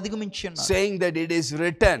దేవుడు అధిగమించి ఉన్నాడు. Saying that it is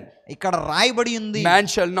written, ఇక్కడ రాయబడి ఉంది, man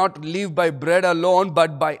shall not live by bread alone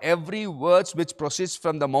but by every words which proceeds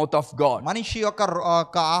from the mouth of God. మనిషి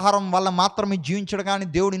యొక్క ఆహారం వల్ల మాత్రమే జీవించడు కానీ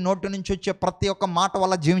దేవుడి నోటి నుంచి వచ్చే ప్రతి ఒక్క మాట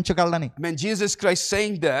వల్ల జీవించగలడని. When Jesus Christ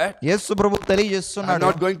saying that, యేసు ప్రభువు తెలియజేస్తున్నాడు, I'm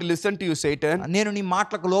not going to listen to you, Satan. నేను నీ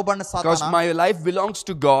మాటలకు లోబడిన సాతానా, because my life belongs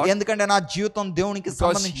to God. ఎందుకంటే నా జీవితం దేవునికి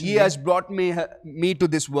సంబంధించింది. He has brought me to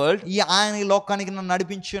this world. ఆయన ఈ లోకానికి నన్ను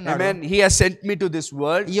నడిపించి ఉన్నాడు. Amen. He has sent me to this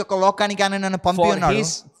world. ఈ యొక్క లోకానికి ఆయన నన్ను పంపి ఉన్నాడు. For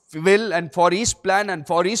his will and for his plan and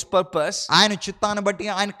for his purpose. ఆయన చిత్తాన్ని బట్టి,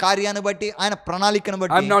 ఆయన కార్యాన్ని బట్టి, ఆయన ప్రణాళికను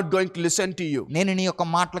బట్టి I'm not going to listen to you. నేను నీ యొక్క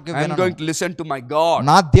మాటలకు వినను. I'm going to listen to my God.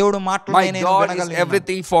 నా దేవుడు మాటలు నేను వినగలను. My God is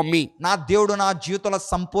everything for me. నా దేవుడు నా జీవితంలో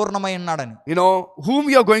సంపూర్ణమై ఉన్నాడని. Whom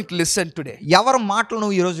you are going to listen today? ఎవరు మాటలు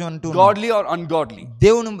నువ్వు ఈ రోజు వింటున్నావు? Godly or ungodly?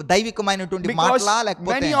 దేవుని దైవికమైనటువంటి మాటలా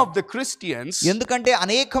లేకపోతే? Many of the Christians, ఎందుకంటే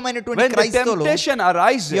అనేకమైనటువంటి క్రైస్తవులు when the temptation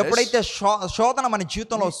arises, ఎప్పుడైతే శోధన మన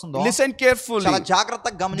జీవితంలో వస్తుందో, listen carefully. చాలా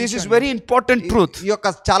జాగ్రత్తగా గమనించండి. This is very important truth. ఈ యొక్క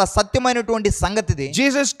చాలా సత్యమైనటువంటి సంగతి ఇది.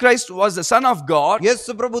 Jesus Christ was the son of God.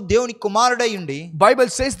 యేసు ప్రభు దేవుని కుమారుడై ఉండి, Bible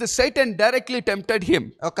says the Satan directly tempted him.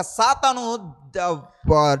 ఒక సాతాను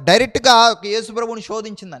డైరెక్ట్ గా యేసు ప్రభువుని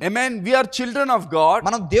శోధించిందని. Amen. We are children of God.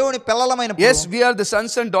 మనం దేవుని పిల్లలమైన. Yes, we are the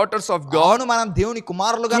sons and daughters of God. మనం దేవుని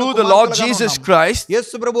కుమారులుగా through the Lord Jesus Christ.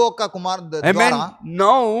 యేసు ప్రభువు యొక్క కుమారుడు ద్వారా. Amen.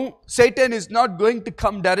 Now Satan is not going to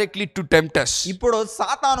come directly to tempt us. ఇప్పుడు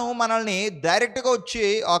సాతాను మనల్ని డైరెక్ట్ గా వచ్చి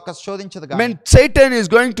శోధించదు. Amen. Satan is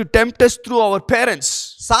going to tempt us through our parents.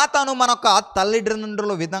 సాతాను మన యొక్క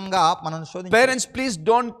తల్లిదండ్రుల విధంగా మనల్ని శోధించు. Parents, please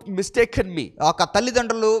don't mistaken me. ఒక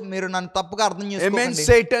తల్లిదండ్రులు మీరు నన్ను తప్పుగా అర్థం చేసుకోకండి.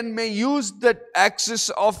 Satan may use that access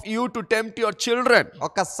of you to tempt your children.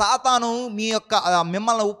 ఒక సాతాను మీ యొక్క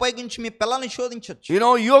మిమ్మల్ని ఉపయోగించి మీ పిల్లల్ని శోధించొచ్చు.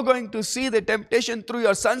 You are going to see the temptation through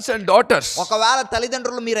your sons and daughters. ఒకవేళ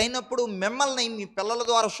తల్లిదండ్రులు మీరు అయినప్పుడు మిమ్మల్ని మీ పిల్లల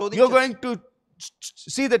ద్వారా శోధించొచ్చు. You are going to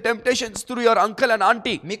see the temptations through your uncle and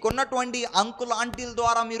auntie. మీకున్నటువంటి అంకుల్ ఆంటీల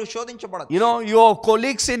ద్వారా మీరు శోధించబడదు. Your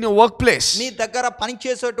colleagues in your workplace, మీ దగ్గర పని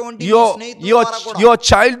చేసేటువంటి your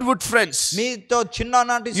childhood friends, మీతో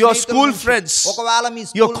చిన్ననాటి your school friends, ఒకవేళ మీ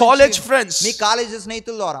your college friends, me college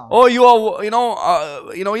స్నేహితుల ద్వారా,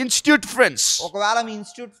 your institute friends. ఒకవేళ మీ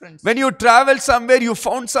institute friends, when you travel somewhere, you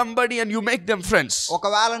found somebody and you make them friends.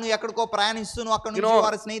 ఒకవేళ నువ్వు ఎక్కడికో ప్రయాణిస్తూ నువ్వు అక్కడ నుంచి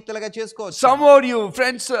వారి స్నేహితులుగా చేసుకోవచ్చు. somehow you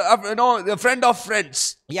friends, the friend of friends.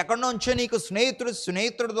 ఎక్కడ నుంచో నీకు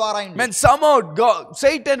స్నేహితుడు ద్వారా when somehow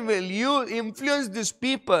Satan will influence these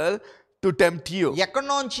people to tempt you. ఎక్కడ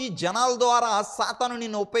నుంచి జనాల ద్వారా సాతాను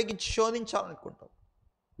నిన్ను ఉపయోగించి శోధించాలనుకుంటావు.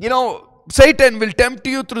 Satan will tempt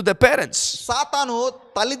you through the parents. సాతాను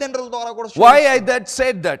తల్లిదండ్రుల ద్వారా కూడా why I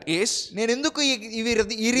said that is, నేను ఎందుకు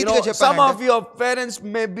ఈ రీతిగా చెప్పాను, some of your parents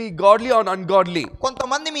may be godly or ungodly.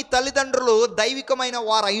 కొంతమంది మీ తల్లిదండ్రులు దైవికమైన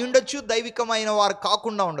వారు అయి ఉండొచ్చు, దైవికమైన వారు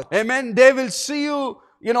కాకుండా ఉండొచ్చు. Amen. They will see you,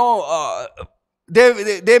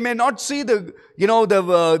 they may not see the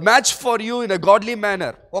match for you in a godly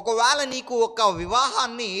manner. ఒకవేళ నీకు ఒక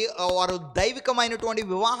వివాహాన్ని వారు దైవికమైనటువంటి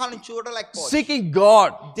వివాహాన్ని చూడలేకపోవచ్చు. seeking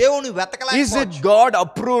God, దేవుని వెతకలేకపోవచ్చు. is it God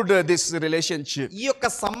approved this relationship? ఈ యొక్క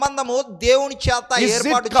సంబంధము దేవుని చేత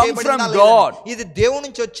ఏర్పాటు చేయబడిందా లేదా, ఇది దేవుని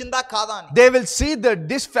నుంచి వచ్చిందా కాదా అని they will see that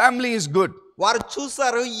this family is good. వారు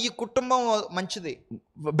చూసారు ఈ కుటుంబం మంచిది,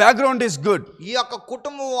 background is good, ఈ యొక్క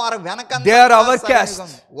కుటుంబం వారి వెనక they are our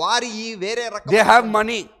caste, వారి ఈ వేరే రకం, they have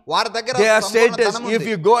money, వారి దగ్గర they are status. if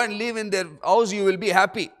you go and live in their house, you will be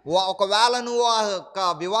happy. ఒకవేళ నువ్వు ఆ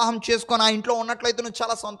వివాహం చేసుకొని ఆ ఇంట్లో ఉన్నట్లయితే నువ్వు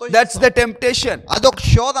చాలా సంతోషం. that's the temptation. అదొక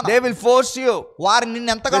శోధన. they will force you, వారు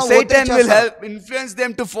నిన్ను ఎంతగానో Satan will help influence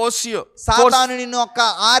them to force you. సాతాను నిన్ను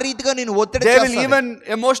ఆ రీతిగా నిన్ను ఒత్తిడి they చేస్తాడు. will even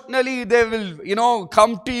emotionally they will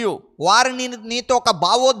come to you. వారు నీతో ఒక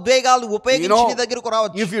భావోద్వేగాలు ఉపయోగించి నీ దగ్గరకు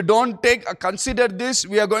రావచ్చు. if you don't consider this,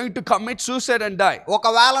 we are going to commit suicide and die.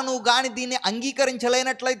 ఒకవేళ నువ్వు గాని దీన్ని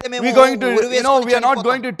అంగీకరించలేనట్లయితే మేము we are not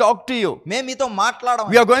going to talk to you. మేము మీతో మాట్లాడము.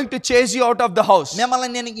 we are going to chase you out of the house. మిమ్మల్ని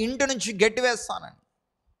నేను ఇంటి నుంచి గెట్టివేస్తానని.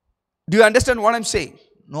 do you understand what I'm saying?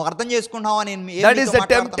 నువ్వు అర్థం చేసుకుంటావా నేను that is the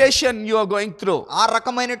temptation you are going through. ఆ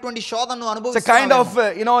రకమైనటువంటి శోధనను అనుభవిస్తున్నావు. it's a kind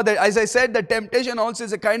of that as I said, the temptation also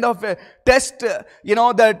is a kind of a test,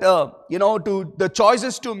 that to the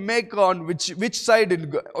choices to make on which side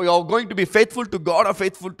you are going to be faithful to God or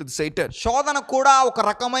faithful to Satan. శోధన కూడా ఒక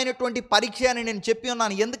రకమైనటువంటి పరీక్ష అని నేను చెప్పి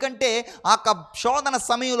ఉన్నాను. ఎందుకంటే ఆ శోధన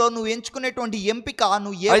సమయంలో నువ్వు ఎంచుకునేటువంటి ఎంపిక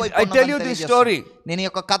నువ్వు ఏ వైపు I tell you this story. నేను ఈ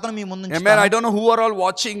యొక్క కథను మీ ముందు Amen. I don't know who are all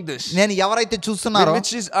watching this. నేను ఎవరైతే చూస్తున్నారో,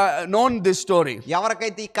 which is known this story.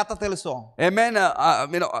 ఎవరికైతే ఈ కథ తెలుసో, amen,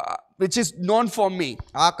 which is known for me.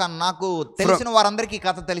 నాకు తెలిసిన వారందరికీ ఈ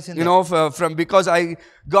కథ తెలిసింది. from because I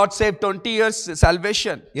got saved 20 years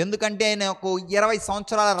salvation. ఎందుకంటే నాకు 20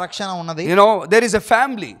 సంవత్సరాల రక్షణ ఉన్నది. there is a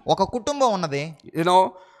family, ఒక కుటుంబం ఉన్నది.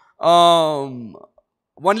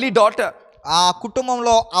 only daughter. ఆ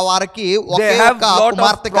కుటుంబంలో వారికి ఒకే ఒక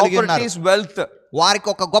కుమార్తె కలిగి ఉన్నారు. wealth, వారికి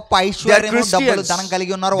ఒక గొప్ప ఐశ్వర్యం, డబ్బులు, ధనం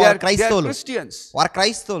కలిగి ఉన్నారు. వారు క్రైస్తవులు. వారు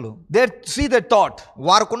క్రైస్తవులు. they see the thought,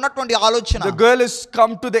 వారికి ఉన్నటువంటి ఆలోచన, the girl is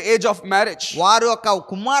come to the age of marriage. వారు ఒక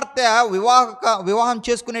కుమార్తె వివాహం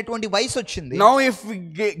చేసుకునేటువంటి వయసు వచ్చింది. now if we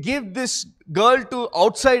give this girl to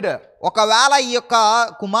outsider, ఒకవేళ ఈ యొక్క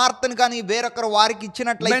కుమార్తెను కానీ వేరొకరు వారికి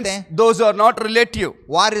ఇచ్చినట్లయితే, those who are not relative,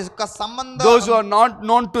 వారి యొక్క సంబంధం, those who are not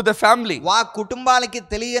known to the family, వా కుటుంబాలకి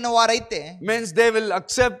తెలియని వారైతే, means they will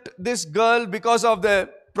accept this girl because of the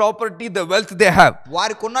property, the wealth they have.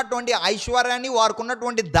 వారికి ఉన్నటువంటి ఐశ్వర్యాన్ని, వారికి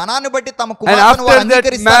ఉన్నటువంటి ధనాన్ని బట్టి తమ and కుమార్తెను వారు after that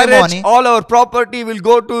అంగీకరిస్తారేమో అని, marriage all our property will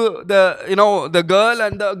go to the girl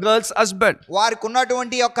and the girl's husband. వారికి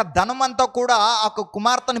ఉన్నటువంటి యొక్క ధనం అంతా కూడా ఆ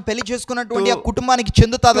కుమార్తెను పెళ్లి చేసుకున్నటువంటి ఆ కుటుంబానికి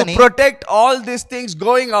చెందుతాదని, to protect all these things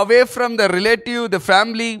going away from the relative, the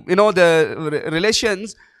family, the relations.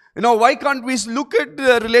 why can't we look at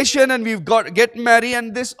the relation and we've get married and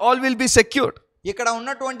this all will be secured? ఇక్కడ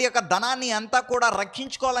ఉన్నటువంటి యొక్క ధనాన్ని అంతా కూడా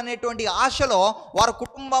రక్షించుకోవాలనేటువంటి ఆశలో వారి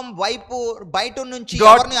కుటుంబం వైపు బయట నుంచి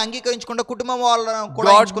ఎవరిని అంగీకరించకుండా కుటుంబం వాళ్ళను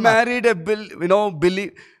కూడా married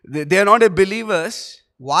they are not a believers.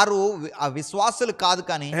 వారు విశ్వాసులు కాదు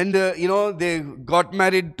కానీ, and they got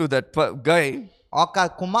married to that guy. ఒక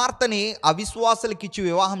కుమార్తెని అవిశ్వాసులకు ఇచ్చి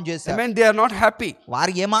వివాహం చేశారు. I mean, they are not happy.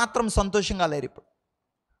 వారు ఏమాత్రం సంతోషంగా లేరు. ఇప్పుడు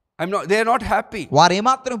they are not happy. వారు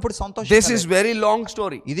ఏమాత్రం ఇప్పుడు సంతోషంగా This is very long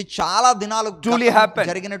story. ఇది చాలా దినాలు Truly క్రితం happened.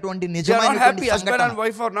 జరిగినటువంటి They are not నిజమైనటువంటి happy. Husband సంఘటన. and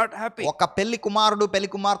wife are not happy. ఒక పెళ్లి కుమారుడు పెళ్లి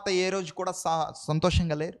కుమార్తె ఏ రోజు కూడా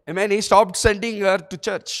సంతోషంగా లేరు. Amen. He stopped sending her to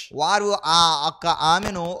church వారు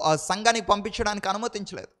ఆమెను సంఘానికి పంపించడానికి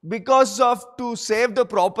అనుమతించలేదు. because of to save the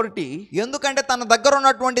property. ఎందుకంటే తన దగ్గర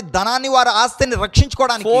ఉన్నటువంటి ధనాన్ని వారి ఆస్తిని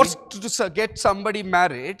రక్షించుకోవడానికి Forced to get somebody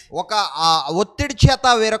married, ఒక ఒత్తిడి చేత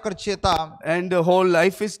వేరొకరి చేత and the whole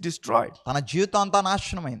life is destroyed. తన జీవితం అంతా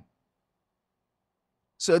నాశనమైంది.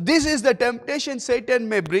 So this is the temptation Satan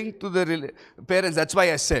may bring to the parents. That's why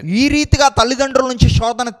I said ఈ రీతిగా తల్లిదండ్రుల నుంచి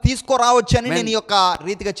శోధన తీసుకురావచ్చని నేను ఈ యొక్క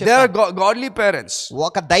రీతిగా there are చెప్పాను. godly parents.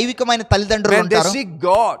 ఒక దైవికమైన తల్లిదండ్రులు When they ఉంటారు. seek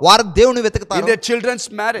God వారు దేవుని in వెతుకుతారు. their children's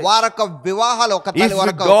marriage, వారి యొక్క వివాహాలు ఒక తల్లి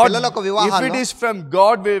వారి యొక్క పిల్లల యొక్క if it వివాహాలు is from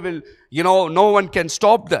God, we will, no one can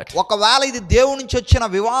stop that. ఒకవేళ ఇది దేవుని నుంచి వచ్చిన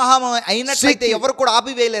వివాహం అయినట్లయితే ఎవరు కూడా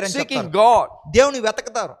ఆపివేయలేరని Seeking చెప్తారు. God దేవుని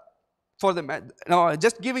వెతుకుతారు. for the man. Now,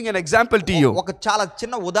 just giving an example to you. ఒక చాలా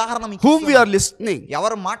చిన్న ఉదాహరణ మీకు Whom we ఇస్తున్నాను. are listening.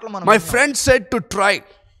 ఎవరి మాటలు మనం My విన్నాం. friend said to try.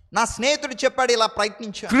 నా స్నేహితుడు చెప్పాడు ఇలా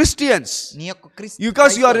ప్రయత్నించు. Christians, నీ యొక్క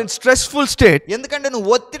because you are in stressful state, ఎందుకంటే నువ్వు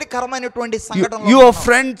ఒత్తిడికరమైనటువంటి సంఘటనలో your ఉన్నావు.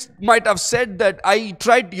 friends might have said that I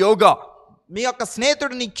tried yoga. మీ యొక్క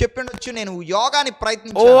స్నేహితుడు నీకు చెప్పిండొచ్చు నేను యోగాని Oh,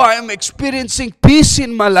 ప్రయత్నించాను. I am experiencing peace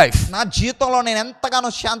in my life. నా జీవితంలో నేను ఎంతగానో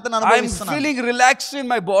శాంతిని I am అనుభవిస్తున్నాను. feeling relaxed in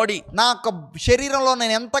my body. నా యొక్క శరీరంలో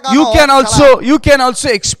నేను ఎంతగానో You can also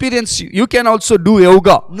experience. You can also do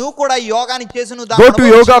yoga. నువ్వు కూడా యోగాని చేసి నువ్వు Go దాన్ని to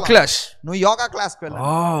yoga అనుభవించగలవు. class. నువ్వు యోగా క్లాస్కి వెళ్ళు.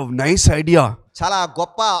 Oh, nice idea. చాలా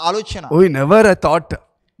గొప్ప ఆలోచన. Oh, never I thought.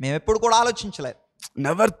 మేము ఎప్పుడు కూడా ఆలోచించలేదు.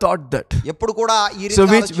 Never thought that. ఎప్పుడు కూడా ఈ So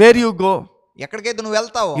రీతి where you go? ఎక్కడికైతే నువ్వు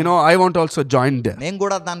వెళ్తావో I want to also join there. నేను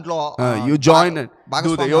కూడా దాంట్లో You join and do the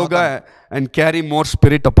భాగస్వామి yoga అవుతాను. and carry more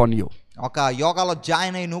spirit upon you. ఒక యోగాలో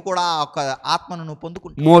జాయిన్ అయ్యి నువ్వు కూడా ఒక ఆత్మను నువ్వు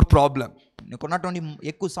పొందుకుంటావు. More problem. నీకున్నటువంటి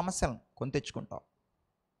ఎక్కువ సమస్యలను కొని తెచ్చుకుంటావు.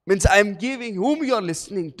 Means I am giving whom you are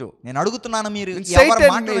listening to. నేను అడుగుతున్నాను మీరు Means ఎవరి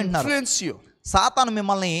Satan మాటలు may వింటున్నారు? influence you. సాతాను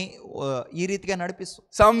మిమ్మల్ని ఈ రీతిగా నడిపిస్తుంది.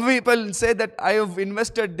 Some people say that I have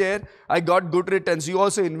invested there, I got good returns. You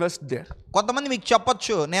also invest there. కొంతమంది మీకు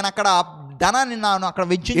చెప్పొచ్చు నేను అక్కడ ధనాన్ని నేను అక్కడ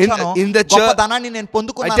వెచ్చించాను, in the గొప్ప church, ధనాన్ని నేను I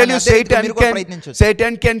పొందుకున్నాను. tell you,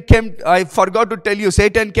 Satan can tempt. I forgot to tell you,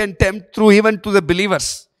 Satan can tempt through even to the believers.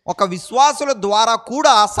 ఒక విశ్వాసుల ద్వారా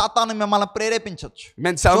కూడా సాతాను మిమ్మల్ని ప్రేరేపించవచ్చు.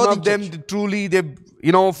 Man, some of them truly they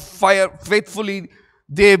fire faithfully,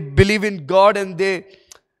 they believe in God and they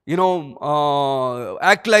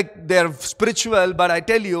act like they're spiritual, but I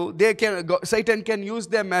tell you, Satan can use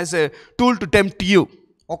them as a tool to tempt you.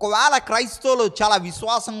 ఒకవేళ క్రైస్తవులు చాలా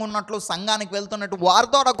విశ్వాసంగా ఉన్నట్లు సంఘానికి వెళ్తున్నట్టు వారి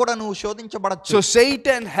ద్వారా కూడా నువ్వు శోధించబడచ్చు. So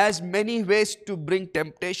Satan has many ways to bring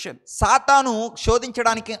temptation. సాతాను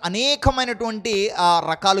శోధించడానికి అనేకమైనటువంటి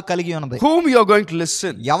రకాలు కలిగి ఉన్నది. Whom you are going to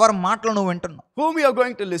listen? ఎవరి మాటలు నువ్వు వింటున్నావు? Whom you are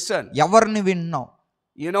going to listen? ఎవరిని విన్నావు?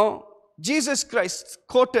 Jesus Christ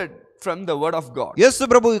quoted from the word of God. యేసు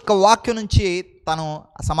ప్రభు యొక్క వాక్యం నుంచి తను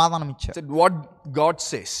సమాధానం ఇచ్చాడు. Said what God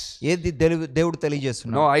says. ఏది దేవుడు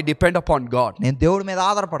తెలియజేస్తున్నాడు? No, I depend upon God. నేను దేవుడి మీద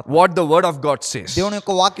ఆధారపడతాను. What the word of God says. దేవుని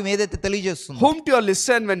యొక్క వాక్యం ఏదైతే తెలియజేస్తుందో. Whom to you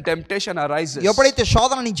listen when temptation arises? ఎప్పుడైతే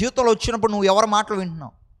శోధన నీ జీవితంలో వచ్చినప్పుడు నువ్వు ఎవరి మాటలు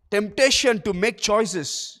వింటున్నావు? Temptation to make choices.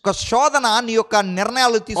 ఒక శోధన నీ యొక్క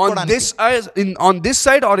నిర్ణయాలు తీసుకోవడానికి on this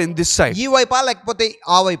side or in this side. ఈ వైపా లేకపోతే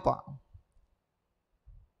ఆ వైపా?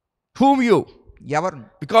 Whom you? ఎవరిని?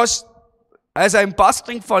 Because as I'm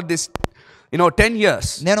pastoring for this 10 years,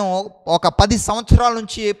 నేను ఒక 10 సంవత్సరాల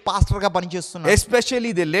నుంచి పాస్టర్ గా పనిచేస్తున్నాను.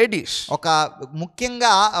 especially the ladies, ఒక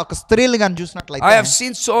ముఖ్యంగా ఒక స్త్రీలు గాని చూసినట్లయితే I have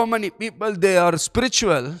seen so many people, they are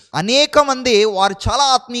spiritual, అనేక మంది వారు చాలా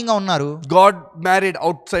ఆత్మీయంగా ఉన్నారు. God married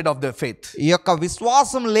outside of their faith, ఈ యొక్క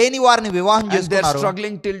విశ్వాసం లేని వారిని వివాహం and they are చేసుకున్నారు.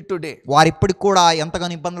 struggling till today. వారు ఇప్పటికి కూడా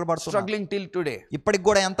ఎంతగానో ఇబ్బందులు పడుతున్నారు. Struggling till today ఇప్పటికి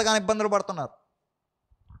కూడా ఎంతగానో ఇబ్బందులు పడుతున్నారు.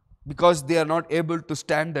 because they are not able to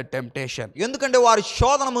stand the temptation. ఎందుకంటే వారు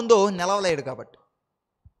శోధన ముందు నిలవలేడు కాబట్టి.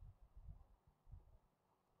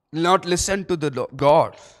 Not listen to the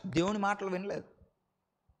God. దేవుని మాటలు వినలేదు.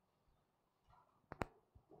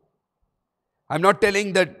 I'm not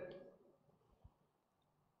telling that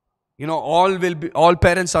all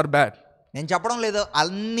parents are bad. నేను చెప్పడం లేదు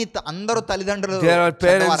అందరూ తల్లిదండ్రులు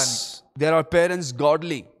there are parents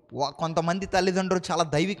godly. కొంతమంది తల్లిదండ్రులు చాలా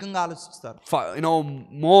దైవికంగా ఆలోచిస్తారు.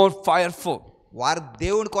 More fireful. వారు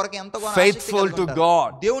దేవుని కొరకు ఎంతో faithful to God.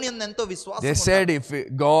 దేవుని యందు ఎంతో విశ్వాసం. They said if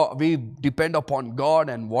we depend upon God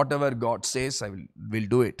and whatever God says, I will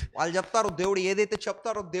do it. వాళ్ళు చెప్తారు దేవుడు ఏదైతే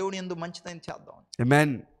చెప్తారో దేవుని యందు మంచిదని చేద్దాం. Amen.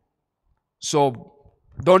 So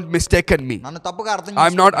don't mistaken me. నన్ను తప్పుగా అర్థం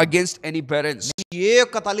I'm not against any parents. ఏ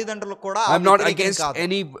ఒక్క తల్లిదండ్రులు కూడా I'm not against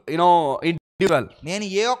any individual. నేను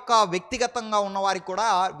ఏ ఒక్క వ్యక్తిగతంగా ఉన్న వారికి కూడా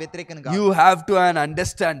వ్యతిరేకం కాదు. You have to have an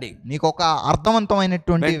understanding. నీకు ఒక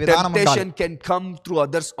అర్థవంతమైనటువంటి When విధానం ఉండాలి. temptation can come through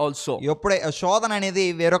others also. ఎప్పుడే శోధన అనేది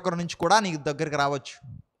వేరొకరి నుంచి కూడా నీకు దగ్గరికి రావచ్చు.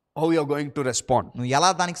 How you are going to respond? నువ్వు ఎలా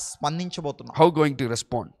దానికి స్పందించబోతున్నావు? How going to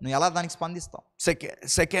respond? నువ్వు ఎలా దానికి స్పందిస్తావు?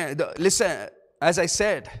 Listen, as I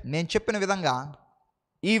said, నేను చెప్పిన విధంగా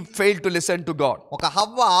Eve failed to listen to God. ఒక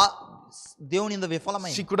హవ్వ దేవుని యందు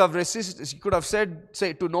విఫలమైంది. She could have resisted. She could have said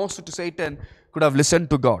to no to Satan. Could have listened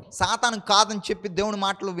to God. సాతాను కాదని చెప్పి దేవుని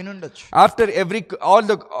మాటలు వినుండొచ్చు. After all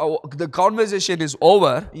the conversation is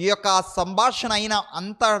over, ఈ యొక్క సంభాషణ అయిన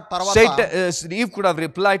అంత తర్వాత Eve could have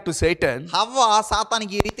replied to Satan. హవ్వ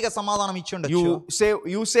సాతానికి ఈ రీతిగా సమాధానం ఇచ్చి ఉండొచ్చు.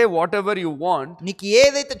 You say whatever you want. నీకు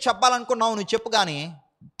ఏదైతే చెప్పాలనుకున్నావు నువ్వు చెప్పు గాని.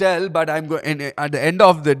 Tell, but at the end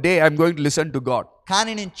of the day I'm going to listen to God.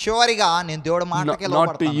 కానీ నేను చివరిగా నేను దేవుడి మాటకే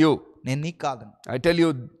not to you. నేను నీకు కాదు. I tell you,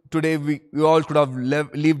 today we all could have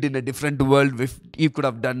lived in a different world if Eve could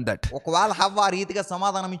have done that. ఒకవేళ హవ్వ ఆ రీతిగా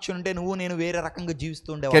సమాధానం ఇచ్చి ఉంటే నువ్వు నేను వేరే రకంగా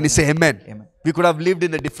జీవిస్తుండేవాళ్ళం. Can you say amen? We could have lived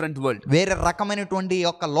in a different world. వేరే రకమైనటువంటి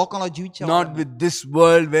యొక్క లోకంలో జీవించేవాళ్ళం. Not with this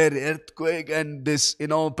world where earthquake and this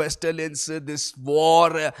pestilence, this war,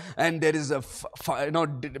 and there is a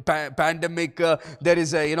pandemic, there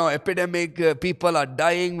is a epidemic, people are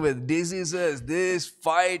dying with diseases, this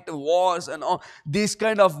fight, wars and all. This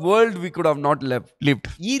kind of world we could have not lived.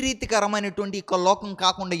 ఈ రీతికరమైనటువంటి ఒక లోకం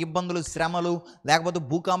కాకుండా ఇబ్బందులు, శ్రమలు, లేకపోతే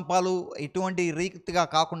భూకంపాలు ఇటువంటి రీతిగా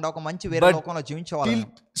కాకుండా ఒక మంచి వేరే లోకంలో జీవించేవాళ్ళం.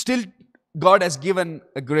 Still God has given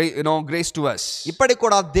a grace to us. ఇప్పటికి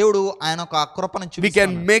కూడా దేవుడు ఆయన ఒక కృపను చూపిస్తున్నాడు. We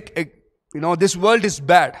can make this world is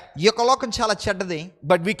bad. ఈ యొక్క లోకం చాలా చెడ్డది.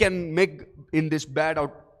 But we can make in this bad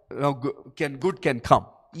out good can come.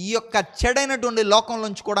 ఈ యొక్క చెడైనటువంటి లోకం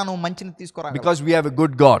నుంచి కూడా నువ్వు మంచిని తీసుకురా. Because we have a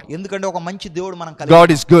good God. ఎందుకంటే ఒక మంచి దేవుడు మనం కలిగి.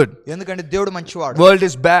 God is good. ఎందుకంటే దేవుడు మంచివాడు. World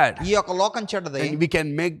is bad. ఈ యొక్క లోకం చెడ్డది. And we can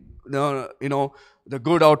make the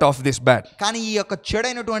good out of this bad. కానీ ఈ యొక్క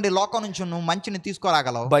చెడైనటువంటి లోకం నుంచి నువ్వు మంచిని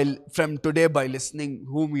తీసుకురాగలవు. From today by listening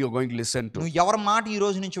whom you are going to listen to. నువ్వు ఎవరి మాట ఈ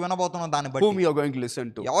రోజు నుంచి వినబోతున్నావు దాన్ని బట్టి. Whom you are going to listen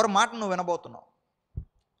to. ఎవరి మాట నువ్వు వినబోతున్నావు.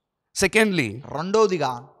 Secondly,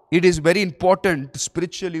 రెండోదిగా it is very important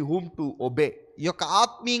spiritually whom to obey. ఈ యొక్క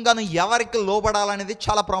ఆత్మీయంగా నువ్వు ఎవరికి లోబడాలనేది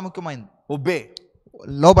చాలా ప్రాముఖ్యమైనది. Obey.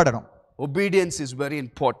 లోబడడం. Obedience is very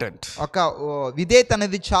important. ఒక విధేయత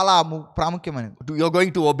అనేది చాలా ప్రాముఖ్యమైనది. You are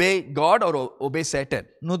going to obey God or obey Satan?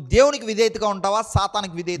 నువ్వు దేవునికి విధేయతగా ఉంటావా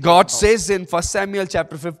సాతానికి విధేయతగా? God says in 1 Samuel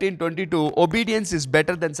chapter 15:22, obedience is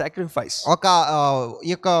better than sacrifice. ఒక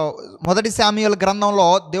ఈ యొక్క మొదటి శామ్యూయల్ గ్రంథంలో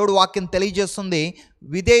దేవుడు వాక్యం తెలియజేస్తుంది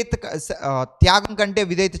విధేయత త్యాగం కంటే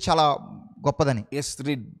విధేయత చాలా గొప్పదని. Yes,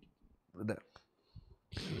 read brother.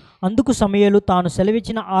 అందుకు సమూయేలు తాను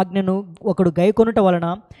సెలవిచ్చిన ఆజ్ఞను ఒకడు గైకొనుట వలన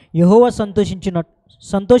యెహోవా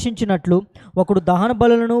సంతోషించినట్లు ఒకడు దహన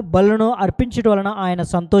బలులను అర్పించుట వలన ఆయన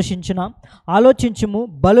సంతోషించున. ఆలోచించుము,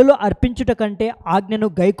 బలులు అర్పించుట కంటే ఆజ్ఞను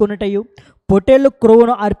గైకొనుటయు, పొట్టేళ్ళు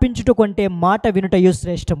క్రొవ్వును అర్పించుట కంటే మాట వినుటయు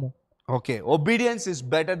శ్రేష్టము. Okay, obedience is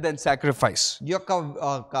better than sacrifice. ఈ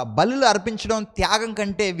యొక్క బలులు అర్పించడం త్యాగం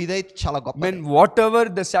కంటే విధేయత చాలా గొప్పది. When whatever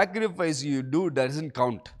the sacrifice you do doesn't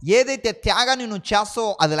count. ఏదైతే త్యాగాన్ని నువ్వు చేస్తావో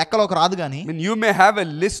అది లెక్కలోకి రాదు గానీ. When you may have a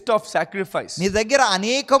list of sacrifice. నీ దగ్గర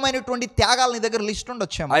అనేకమైనటువంటి త్యాగాలు నీ దగ్గర లిస్ట్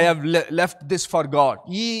ఉండొచ్చేమో. I have left this for God.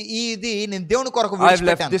 ఇది నేను దేవుని కొరకు విడిచిపెట్టాను.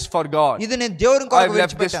 I have left this for God. ఇది నేను దేవుని కొరకు విడిచిపెట్టాను. I have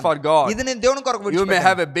left this for God. ఇది నేను దేవుని కొరకు విడిచిపెట్టాను. You may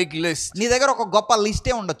have a big list. నీ దగ్గర ఒక గొప్ప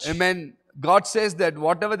లిస్టే ఉండొచ్చు. Amen. God says that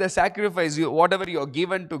whatever the sacrifice whatever you are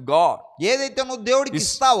given to God, ఏదైతే నువ్వు దేవుడికి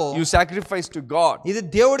ఇస్తావో, you sacrifice to God. ఇది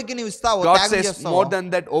దేవుడికి నువ్వు ఇస్తావో, God త్యాగం says చేస్తావో. more than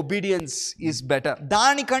that, obedience is better.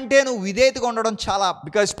 దానికంటే నువ్వు విధేయతగా ఉండడం చాలా.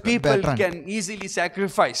 Because people can easily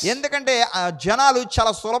sacrifice. ఎందుకంటే జనాలు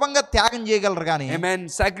చాలా సులభంగా త్యాగం చేయగలరు కానీ. Amen.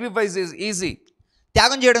 Sacrifice is easy.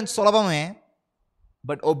 త్యాగం చేయడం సులభమే.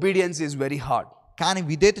 But obedience is very hard. కానీ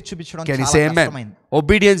విధేయత చూపించడం చాలా కష్టమైనది.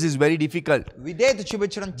 Obedience is very difficult. విధేయత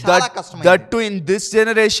చూపించడం చాలా కష్టమైనది. That too in this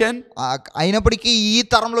generation. అయినప్పటికీ ఈ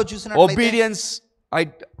తరంలో చూసినట్లయితే obedience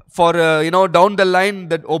for down the line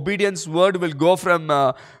that obedience word will go from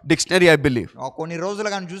dictionary, I believe. కొన్ని రోజులు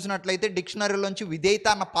కానీ చూసినట్లయితే డిక్షనరీలోంచి విధేయత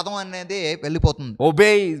అన్న పదం అనేది వెళ్ళిపోతుంది.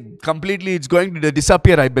 Obey completely, it's going to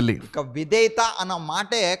disappear, I believe. ఇక విధేయత అన్న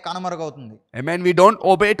మాటే కనుమరుగవుతుంది. Amen. We don't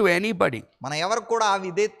obey to anybody. మన ఎవరికి కూడా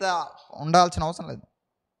విధేయత ఉండాల్సిన అవసరం లేదు.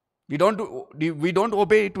 We don't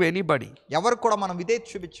obey to anybody. ఎవరికి కూడా మనం విధేయత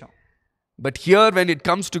చూపించాం. But here when it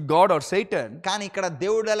comes to God or Satan, కానీ ఇక్కడ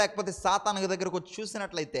దేవుడు లేకపోతే సాతాను దగ్గరకు వచ్చి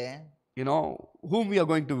చూసినట్లయితే whom we are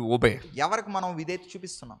going to obey. ఎవరికి మనం విధేయత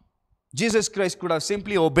చూపిస్తున్నాం? Jesus Christ could have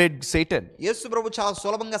simply obeyed Satan. యేసు ప్రభు చాలా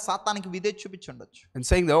సులభంగా సాతానికి విధేయత చూపించుండొచ్చు. And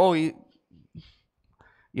saying that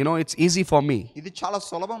it's easy for me. ఇది చాలా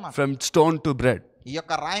సులభం నాకు. From stone to bread. ఈ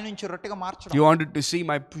యొక్క రాయి నుంచి రొట్టెగా మార్చడం. You wanted to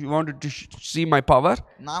see my power?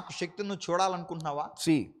 నాకు శక్తిని నువ్వు చూడాలనుకుంటున్నావా?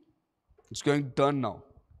 See, it's going to turn now.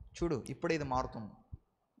 చూడు, ఇప్పుడు ఇది మారుతుంది.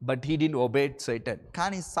 But he didn't obey Satan.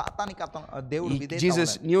 కానీ సాతానికి దేవుడు విధేయత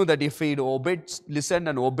Jesus knew that if he listened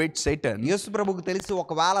and obeyed Satan, యేసు ప్రభువుకు తెలుసు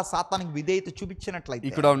ఒకవేళ సాతానికి విధేయత చూపించినట్లయితే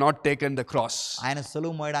he could have not taken the cross. ఆయన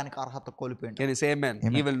సిలువ మోయడానికి అర్హత కోల్పోయాడు. Can you say amen?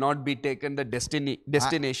 He will not be taken the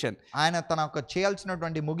destination. ఆయన తన యొక్క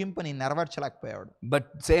చేయాల్సినటువంటి ముగింపుని నెరవేర్చలేకపోయాడు. But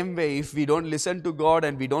same way, if we don't listen to God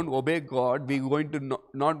and we don't obey God, we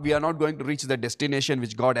are not going to reach the destination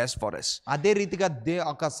which God has for us. అదే రీతిగా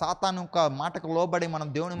ఒక సాతాను ఒక మాటకు లోబడి మనం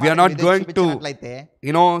దేవుని We are not going to,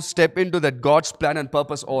 step into that God's plan and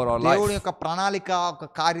purpose over our life. దేవుని యొక్క ప్రణాళిక ఒక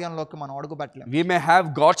కార్యంలోకి మనం అడుగుపెట్టలేం. We may have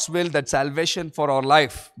God's will, that salvation for our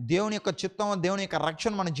life. దేవుని యొక్క చిత్తం, దేవుని యొక్క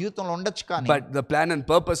రక్షణ మన జీవితంలో ఉండొచ్చు, కానీ But the plan and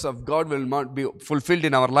purpose of God will not be fulfilled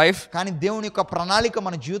in our life. కానీ దేవుని యొక్క ప్రణాళిక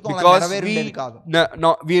మన జీవితంలో Because నెరవేరేది కాదు.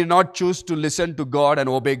 we not choose to listen to God and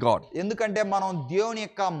obey God. ఎందుకంటే మనం దేవుని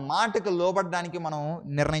యొక్క మాటకు లోబడడానికి మనం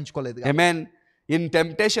నిర్ణయించుకోలేదు. Amen. In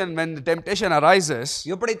temptation, when the temptation arises,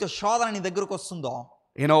 ఎప్పుడైతే శోధన నీ దగ్గరకు వస్తుందో,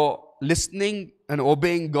 listening and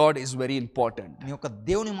obeying God is very important. నీ యొక్క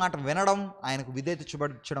దేవుని మాట వినడం, ఆయనకు విధేయత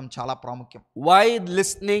చూపించడం చాలా ప్రాముఖ్యం. Why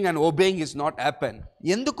listening and obeying is not happen?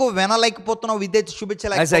 ఎందుకు వినలేకపోతున్నావు, విధేయత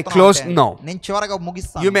చూపించలేకపోతున్నావు? As I close now, నేను చివరగా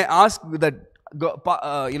ముగిస్తాను. you may ask that,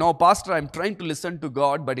 Pastor, I'm trying to listen to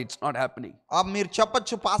God, but it's not happening. మీరు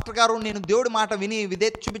చెప్పొచ్చు, పాస్టర్ గారు నేను దేవుడి మాట విని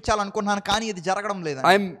విధేయత చూపించాలనుకుంటున్నాను, కానీ ఇది జరగడం లేదు.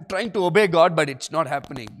 I'm trying to obey God, but it's not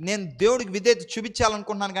happening. నేను దేవుడికి విధేయత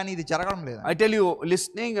చూపించాలనుకుంటున్నాను, కానీ ఇది జరగడం లేదు. I tell you,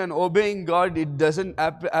 listening and obeying God, it doesn't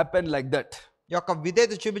happen like that. ఈ యొక్క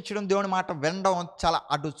విధేయత చూపించడం, దేవుని మాట వినడం చాలా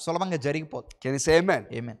అటు సులభంగా జరిగిపోతుంది. Can you say amen?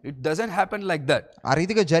 Amen. It doesn't happen like that. ఆ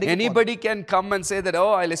రీతిగా జరిగి Anybody can come and say that,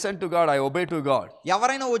 I listen to God, I obey to God.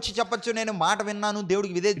 ఎవరైనా వచ్చి చెప్పొచ్చు, నేను మాట విన్నాను,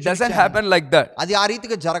 దేవుడికి విధేయత It doesn't చూపించాను. happen like that. అది ఆ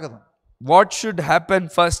రీతిగా జరగదు. What should happen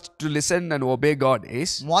first to listen and obey God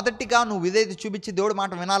is, మొదటిగా నువ్వు విధేయత చూపించి దేవుడి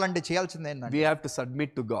మాట వినాలంటే చేయాల్సింది ఏంటంటే, we have to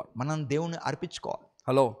submit to God. మనం దేవుని అర్పించుకోవాలి.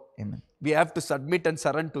 Hello. Amen. We have to submit and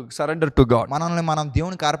surrender to God. మనల్ని మనం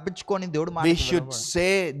దేవునికి అర్పించుకొని దేవుడి మాట We should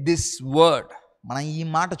say this word. మనం ఈ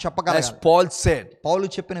మాట As చెప్పగలగాలి. Paul said, పౌలు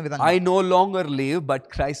చెప్పిన విధంగా, I no longer live, but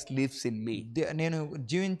Christ lives in me. నేను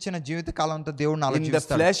జీవించిన జీవిత కాలంతో దేవుడు నాలో In the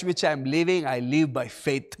జీవిస్తాడు. flesh which I am living, I live by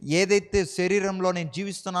faith. ఏదైతే శరీరంలో నేను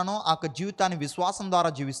జీవిస్తున్నానో ఆ జీవితాన్ని విశ్వాసం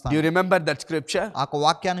ద్వారా Do జీవిస్తాను. you remember that scripture? ఆ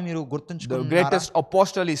వాక్యాన్ని మీరు The గుర్తుంచుకున్నారా? greatest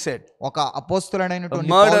apostle, he said, ఒక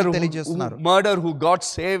అపోస్తలుడైనటువంటి murder పౌలు తెలియజేస్తున్నారు. who got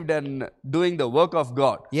saved and doing the work of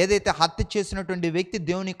God, ఏదైతే హత్య చేసినటువంటి వ్యక్తి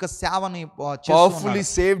దేవుని యొక్క సేవని powerfully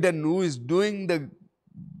saved, and who is doing the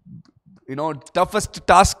toughest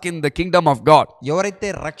task in the kingdom of God. ఎవరైతే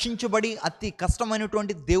రక్షించబడి అతి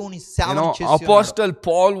కష్టమైనటువంటి దేవుని సేవను చేస్తున్నారో, Apostle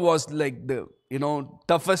Paul was like the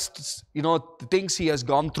toughest things he has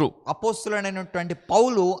gone through. అపోస్తలుడైనటువంటి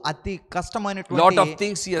పౌలు అతి Lot కష్టమైనటువంటి of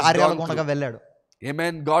things he has కార్యాల gone గుండా through. వెళ్ళాడు.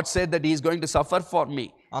 Amen. God said that he is going to suffer for me.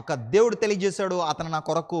 ఒక దేవుడు తెలియజేశాడు, అతను నా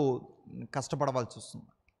కొరకు కష్టపడవలసి వస్తుంది.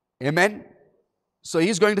 Amen. So he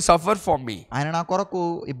is going to suffer for me. ఆయన నా కొరకు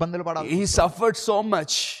ఇబ్బందులు పడాలి. He suffered so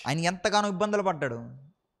much. ఆయన ఎంతగానో ఇబ్బందులు పడ్డాడు.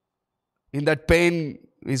 In that pain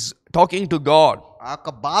is talking to God. ఆ యొక్క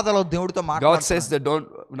బాధలో దేవుడితో God మాట్లాడుతున్నాడు. says that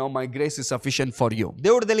my grace is sufficient for you.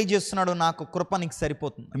 దేవుడు తెలియజేస్తున్నాడు, నాకు కృప నీకు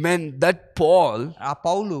సరిపోతుంది. Amen. That Paul, ఆ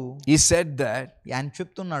పౌలు he said that ఆయన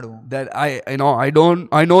చెప్తున్నాడు,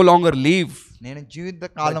 I no longer live, నేను జీవిత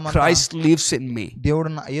కాలం but Christ lives in me. దేవుడు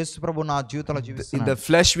యేసు ప్రభు నా జీవితంలో In జీవిస్తున్నాడు. the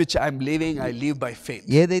flesh which I am living, I live by faith.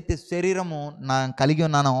 ఏదైతే శరీరము నా కలిగి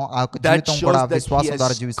ఉన్నానో ఆ యొక్క That జీవితం shows కూడా that he విశ్వాసం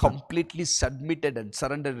ద్వారా has జీవిస్తాను. completely submitted and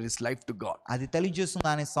surrendered his life to God. అది తెలియజేస్తుంది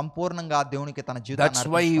ఆయన సంపూర్ణంగా దేవునికి తన జీవితాన్ని That's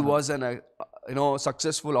why he అర్పించుకున్నాడు. was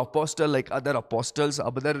successful apostle like other apostles,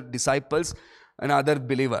 other disciples and other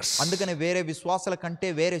believers. అందుకని వేరే విశ్వాసుల కంటే,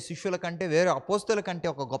 వేరే శిష్యుల కంటే, వేరే అపోస్తలుల కంటే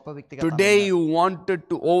ఒక గొప్ప వ్యక్తిగా Today you wanted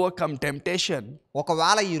to overcome temptation,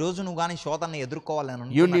 ఒకవేళ ఈ రోజు నువ్వు గాని శోధనని ఎదుర్కోవాలని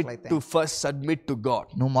you need అనుకున్నట్లయితే to first submit to God.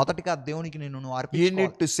 నువ్వు మొదటిగా దేవునికి నువ్వు You అర్పించుకోవాలి.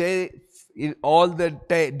 need to say in all the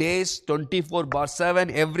days 24/7,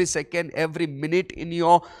 every second, every minute in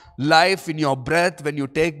your life, in your breath, when you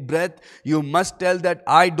take breath, you must tell that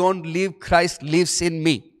I don't live, Christ lives in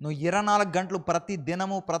me. నువ్వు 24 గంటలు ప్రతి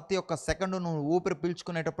దినము ప్రతి ఒక్క second నువ్వు ఊపిరి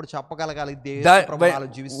పీల్చుకునేటప్పుడు చెప్పగలగాలి,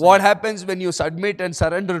 What happens when you submit and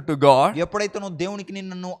surrender to God? ఎప్పుడైతే నువ్వు దేవునికి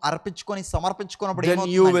నిన్ను అర్పించుకొని సమర్పించుకున్నప్పుడు Then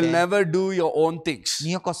you will never do your own things.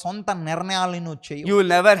 నీ యొక్క సొంత నిర్ణయాలను నువ్వు చేయవు. You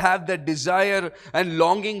will never have that desire and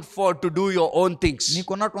longing for to do your own things.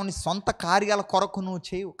 నీకున్నటువంటి సొంత కార్యాల కొరకు నువ్వు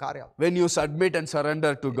చేయవు కార్యాలు. When you submit and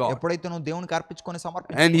surrender to God, ఎప్పుడైతే నువ్వు దేవునికి అర్పించుకొని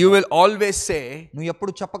సమర్పించు, and you will always say నువ్వు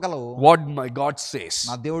ఎప్పుడు చెప్పగలవు, what my God says.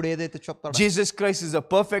 నా దేవుడు ఏదైతే చెప్తాడో. Jesus Christ is a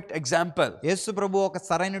perfect example. యేసు ప్రభు ఒక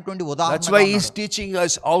సరైనటువంటి That's ఉదాహరణ. why he's teaching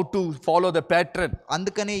us how to follow the pattern,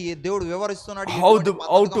 అందుకని ఈ దేవుడు వివరిస్తున్నాడు how ఎటువంటి to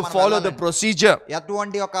పద్ధతిగా మనం follow the వెళ్ళాలని. procedure.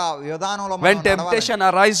 ఎటువంటి ఒక విధానంలో When మనం నడవాలని. temptation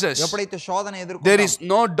arises, ఎప్పుడైతే శోధన there ఎదుర్కొంటామో is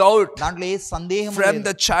no doubt దాంట్లో ఏ సందేహం from లేదు.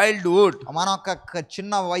 the childhood మన యొక్క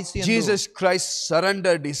చిన్న వయసు యందు Jesus Christ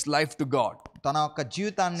surrendered his life to God, తన యొక్క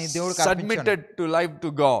జీవితాన్ని దేవుడికి అర్పించాడు. submitted to life to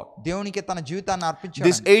God. దేవునికి తన జీవితాన్ని అర్పించాడు.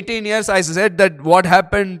 This 18 years I said that what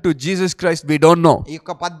happened to Jesus Christ we don't know. ఈ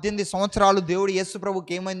యొక్క 18 సంవత్సరాలు దేవుడు యేసు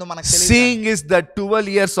ప్రభుకి ఏమైందో మనకు తెలియదు. Seeing is that 12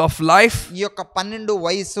 years of life, ఈ యొక్క 12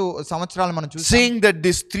 వయసు సంవత్సరాలు మనం చూసాం. seeing that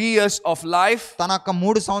these 3 years of life, తన యొక్క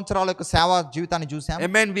 3 సంవత్సరాల యొక్క సేవా జీవితాన్ని చూసాం.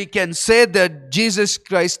 amen, we can say that Jesus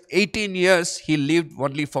Christ 18 years he lived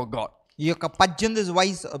only for God, ఈ యొక్క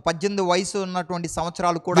 18 వయసు ఉన్నటువంటి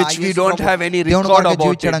సంవత్సరాలు కూడా which ఆ we Yesu don't Prabhu have any దేవుని record కొరకు about it.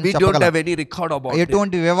 జీవించాడని We don't చెప్పగలం. have any record about it.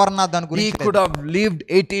 ఎటువంటి వివరణ దాని He గురించి could లేదు. have lived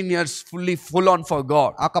 18 years fully full on for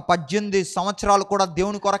God, ఆ యొక్క 18 సంవత్సరాలు కూడా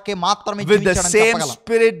దేవుని కొరకే మాత్రమే with the జీవించాడని same చెప్పగలం.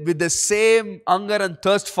 spirit, with the same hunger and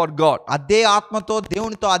thirst for God. అదే ఆత్మతో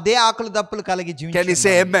దేవునితో అదే ఆకలి దప్పులు కలిగి Can you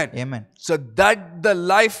say amen? Amen. So that the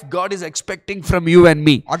life God is expecting from you and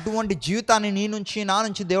me. అటువంటి జీవితాన్ని నీ నుంచి నా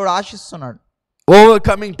నుంచి దేవుడు ఆశిస్తున్నాడు.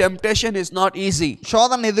 Overcoming temptation is not easy,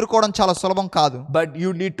 శోధనను ఎదుర్కోవడం చాలా సులభం కాదు. but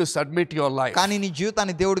you need to submit your life. కానీ నీ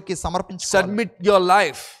జీవితాన్ని దేవుడికి సమర్పించుకోవాలి. Submit your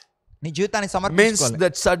life నీ జీవితాన్ని means సమర్పించుకోవాలి.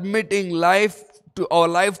 that submitting life to our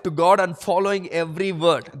life to God and following every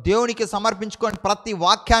word. దేవునికి సమర్పించుకొని ప్రతి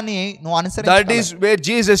వాక్యాన్ని నువ్వు That అనుసరించాలి. is where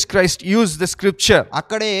Jesus Christ used the scripture,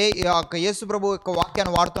 అక్కడే ఈ యొక్క యేసు ప్రభు యొక్క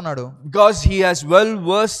వాక్యాన్ని వాడుతున్నాడు. because he has well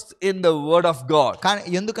versed in the word of God. కానీ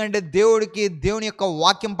ఎందుకంటే దేవుని యొక్క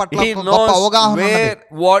వాక్యం పట్ల He ఒక గొప్ప knows అవగాహన ఉన్నది. where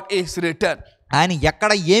what is written. ఆయన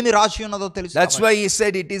ఎక్కడ ఏమి రాసి ఉన్నదో తెలుసు. That's why he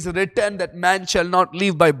said it is written that man shall not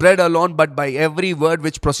live by bread alone but by every word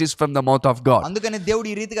which proceeds from the mouth of God. అందుకని దేవుడు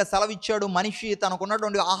ఈ రీతిగా సెలవిచ్చాడు. మనిషి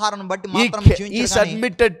తనకున్నటువంటి ఆహారం బట్టి He మాత్రం he జీవించాడు.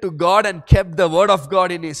 submitted to God and kept the word of God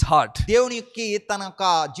in his heart. దేవునికి తన యొక్క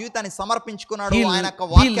జీవితాన్ని సమర్పించుకున్నాడు. He, ఆయన యొక్క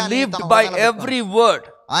he వాక్యాన్ని lived తన by హృదయంలో every word.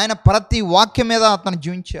 పెట్టుకున్నాడు. ఆయన ప్రతి వాక్యం మీద అతను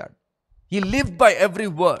జీవించాడు. He lived by every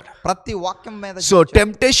word. ప్రతి వాక్యం మీద So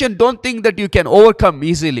temptation, don't think that you can overcome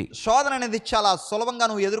easily. శోధన అనేది చాలా సులభంగా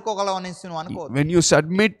నువ్వు ఎదుర్కోగలవు అనేసి నువ్వు అనుకోవద్దు. When you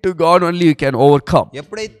submit to God only you can overcome.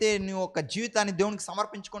 ఎప్పుడైతే నువ్వు ఒక జీవితాన్ని దేవునికి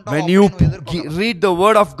సమర్పించుకుంటావో When అప్పుడే you నువ్వు ఎదుర్కోగలవు. read the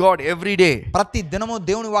word of God every day, ప్రతి దినము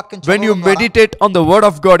దేవుని వాక్యం when you చదవడం ద్వారా, meditate on the word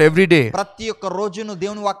of God every day, ప్రతి ఒక్క రోజు నువ్వు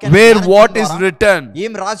దేవుని వాక్యాన్ని where ధ్యానించడం what is ద్వారా written,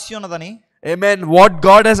 ఏం రాసి ఉన్నదని, amen, what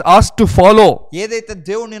God has asked to follow ఏదైతే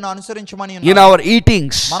దేవుడు నిన్ను అనుసరించమని in our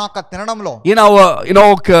eatings, మన యొక్క తినడంలో, in our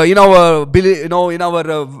in our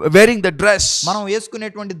wearing the dress, మనం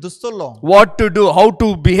వేసుకునేటువంటి దుస్తుల్లో what to do, how to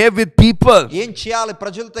behave with people, ఏం చేయాలి,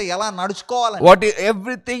 ప్రజలతో ఎలా నడుచుకోవాలి,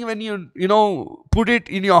 everything when you put it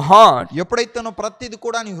in your heart, ఎప్పుడైతే నువ్వు ప్రతిది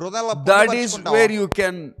కూడా నీ హృదయంలో that is పొందుపరుచుకుంటావో, where you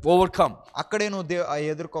can overcome. అక్కడే నువ్వు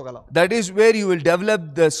ఎదుర్కోగలవు. That is where you will develop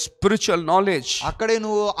the spiritual knowledge. అక్కడే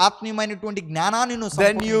నువ్వు ఆత్మీయమైనటువంటి జ్ఞానాన్ని నువ్వు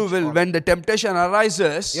Then you will, సంపాదించుకోవాలి. when the temptation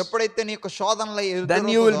arises, ఎప్పుడైతే నీ యొక్క శోధనలో then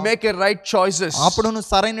you will make a right choices. అప్పుడు నువ్వు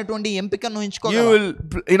సరైనటువంటి ఎంపికను You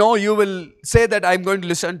ఎంచుకోగలవు. you will say that I'm going to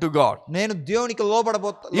listen to God. నేను దేవునికి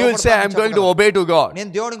You will say I'm going to obey to God.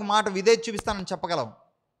 నేను దేవునికి మాట విధేయత చూపిస్తానని చెప్పగలవు.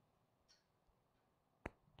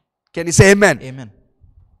 Can you say amen? Amen.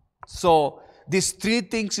 So these three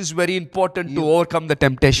things is very important to overcome the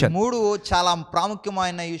temptation. మూడు చాలా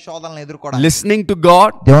ప్రాముఖ్యమైన ఈ శోధనలను ఎదుర్కోవడానికి. Listening to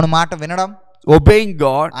God, దేవుని మాట వినడం, obeying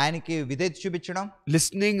God, ఆయనకి విధేయత చూపించడం.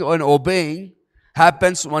 listening and obeying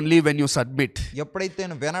happens only when you submit. ఎప్పుడైతే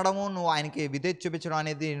నువ్వు వినడము, నువ్వు ఆయనకి విధేయత చూపించడం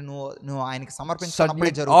అనేది నువ్వు ఆయనకి సమర్పించినప్పుడే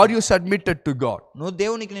Submit. Are జరుగుతుంది. you submitted to God? నువ్వు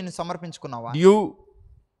దేవునికి నేను సమర్పించుకున్నావా? You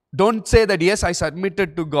don't say that yes I submitted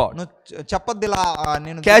to God. నువ్వు చెప్పొద్దు ఇలా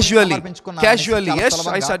నేను దేవునికి Casually, సమర్పించుకున్నాను అనేసి చాలా yes I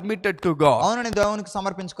సులభంగా. submitted to God. అవును నేను దేవునికి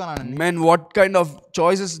సమర్పించుకున్నాను. Man, what kind of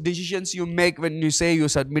choices, decisions you make when you say you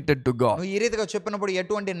submitted to God? నువ్వు ఈ రీతిగా చెప్పినప్పుడు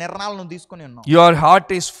ఎటువంటి నిర్ణయాలు నువ్వు తీసుకుని ఉన్నావు? Your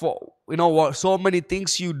heart is for so many things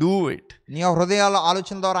you do it. నీ హృదయాల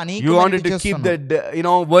ఆలోచన ద్వారా You wanted to keep the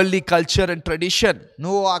worldly culture and tradition.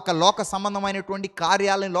 నువ్వు ఆ లోక సంబంధమైనటువంటి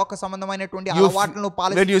కార్యాలను, లోక సంబంధమైనటువంటి You అలవాట్లను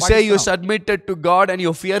when you say you submitted to God and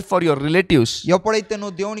you fear for your relatives, ఎప్పుడైతే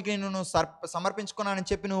నువ్వు దేవునికి నువ్వు సమర్పించుకున్నానని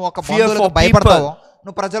చెప్పి నువ్వు ఒక Fear బంధువులకు for భయపడతావో,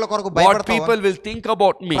 నువ్వు ప్రజల కొరకు what భయపడతావు, people will think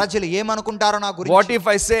about me. ప్రజలు ఏమనుకుంటారో నా గురించి. What if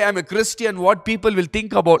I say I'm a Christian, what people will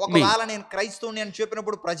think about me? ఒకవేళ నేను క్రైస్తవుని అని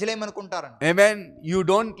చెప్పినప్పుడు ప్రజలు ఏమనుకుంటారని. Amen. You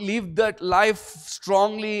don't live that life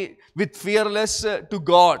strongly with fearless to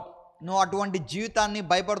God. నువ్వు అటువంటి జీవితాన్ని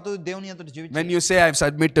భయపడుతూ దేవుని ఎదుట జీవించు. When you say I'm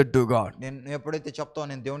submitted to God, నేను ఎప్పుడైతే చెప్తావు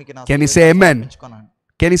నేను దేవునికి నా Can you say amen? సమర్పించుకున్నాను.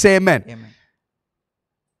 Can you say amen? Amen.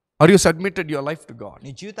 Are you submitted your life to God?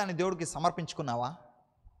 నీ జీవితాన్ని దేవుడికి సమర్పించుకున్నావా?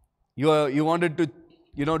 You wanted to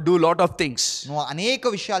do a lot of things. నువ్వు అనేక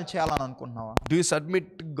విషయాలు చేయాలని అనుకుంటున్నావా? Do you submit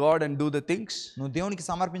to God and do the things? నువ్వు దేవునికి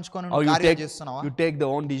సమర్పించుకొని Or నువ్వు you కార్యాలు take, చేస్తున్నావా? you take the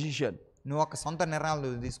own decision? నువ్వు ఒక సొంత నిర్ణయాలు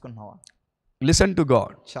తీసుకుంటున్నావా? Listen to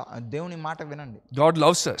God. దేవుని మాట వినండి. God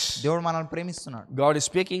loves us. దేవుడు మనల్ని ప్రేమిస్తున్నాడు. God is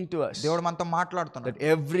speaking to us. దేవుడు మనతో మాట్లాడుతున్నాడు. That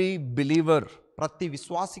every believer, ప్రతి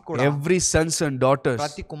విశ్వాసి కూడా, every sons and daughters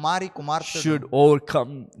ప్రతి కుమారి కుమార్తె should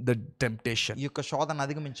overcome the temptation. ఈ యొక్క శోధన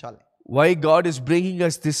అధిగమించాలి. Why God is bringing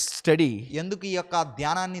us this study? ఎందుకు ఈ యొక్క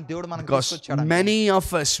ధ్యానాన్ని దేవుడు మనకు Because తీసుకొచ్చాడు? many of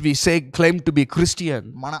us we say claim to be Christian.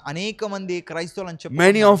 మన అనేక మంది క్రైస్తవులని Many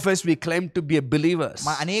చెప్పుకుంటున్నారు. of us we claim to be a believers.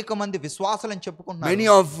 మన అనేక మంది విశ్వాసులని చెప్పుకుంటున్నారు. Many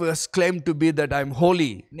of us claim to be that I'm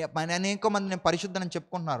holy. మన అనేక మంది నేను పరిశుద్ధని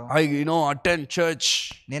చెప్పుకుంటున్నారు. I attend church.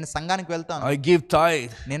 నేను సంఘానికి వెళ్తాను. I give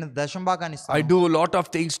tithe. నేను దశంభాగాన్ని I ఇస్తాను. do a lot of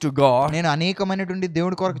things to God. నేను అనేకమైనటువంటి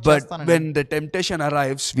దేవుడి కొరకు But చేస్తాను. when the temptation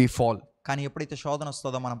arrives, we fall. కానీ ఎప్పుడైతే శోధన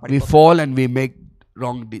వస్తుందో మనం We పడిపోతాం. fall and we make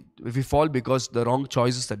we fall because the wrong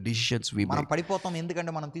choices and decisions we మనం make. పడిపోతాం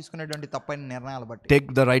ఎందుకంటే మనం తీసుకునేటువంటి తప్పైన నిర్ణయాలు బట్టి. Take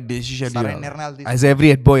the right decision. సరైన నిర్ణయాలు తీసుకో. As every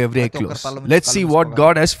head boy, every eye ప్రతి ఒక్కరి close. తల మీద Let's see తల what వేసుకోవాలి.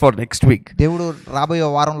 God has for next week. దేవుడు రాబోయే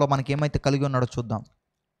వారంలో మనకి ఏమైతే కలిగి ఉన్నాడో చూద్దాం.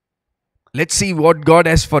 Let's see what God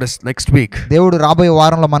has for us next week. దేవుడు రాబోయే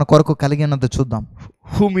వారంలో మన కొరకు కలిగి ఉన్నది చూద్దాం.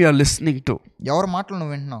 Whom we are listening to. ఎవరి మాటలు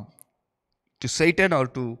నువ్వు వింటున్నావు? To Satan or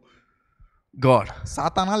to God?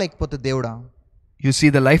 సాతానా లేకపోతే దేవుడా? You see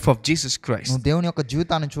the life of Jesus Christ, నువ్వు దేవుని యొక్క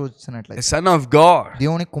జీవితాన్ని the చూసినట్లయితే Son of God,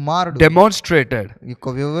 దేవుని కుమారుడు demonstrated ఈ యొక్క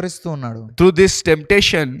వివరిస్తూ ఉన్నాడు. through this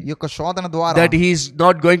temptation ఈ యొక్క శోధన ద్వారా that he is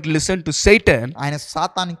not going to listen to Satan, ఆయన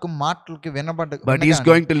సాతానికి మాటలకి but he is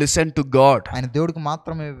going to listen to God. ఆయన దేవుడికి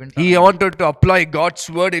మాత్రమే He వింటాడు. wanted to apply God's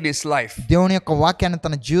word in his life. దేవుని యొక్క వాక్యాన్ని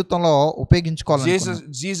తన జీవితంలో ఉపయోగించుకోవాలి.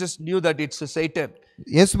 Jesus knew that it's a Satan.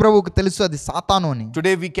 యేసు ప్రభువుకు తెలుసు అది సాతాను అని.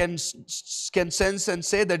 Today we can sense and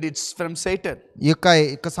say that it's from Satan. ఈ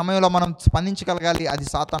యొక్క సమయంలో మనం స్పందించగలగాలి అది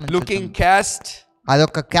సాతాను నుంచి Looking వచ్చింది. caste, అది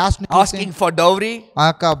ఒక క్యాస్ట్ asking for dowry,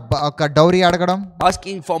 ఒక డౌరీ అడగడం,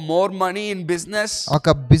 asking for more money in business.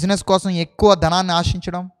 ఒక బిజినెస్ కోసం ఎక్కువ ధనాన్ని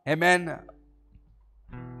ఆశించడం. Amen.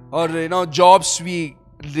 Or jobs we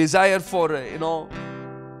desire for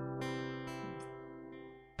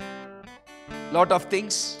lot of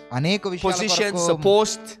things, అనేక విషయాల positions, a కొరకు,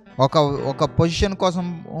 post. ఒక పొజిషన్ కోసం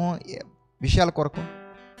విషయాల కొరకు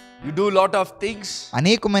You do lot of things.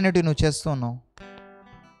 అనేకమైనవి నువ్వు చేస్తూ ఉన్నావు.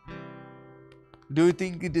 Do you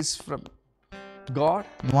think it is from God?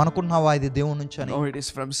 నువ్వు అనుకుంటున్నావా ఇది దేవుని నుంచి అని? No, it is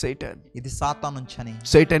from Satan. ఇది సాతాను నుంచి అని.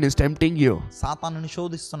 Satan is tempting you. సాతానుని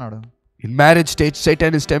శోధిస్తున్నాడు. In marriage stage,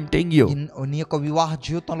 Satan is tempting you. నీ యొక్క వివాహ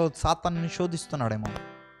జీవితంలో సాతానుని శోధిస్తున్నాడేమో.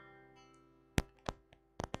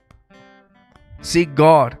 Seek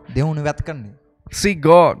God. దేవుని వెతకండి. Seek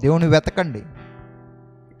God. దేవుని వెతకండి.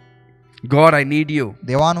 God, I need you.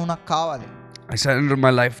 దేవా నువ్వు నాకు కావాలి. I surrender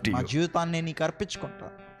my life to నా you. జీవితాన్ని నేను నీకు అర్పించుకుంటా.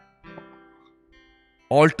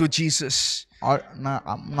 All to Jesus. నా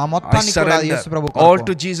I మొత్తాన్ని కూడా యేసు surrender. ప్రభు All to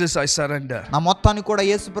కొరకు, Jesus I surrender. నా మొత్తాన్ని కూడా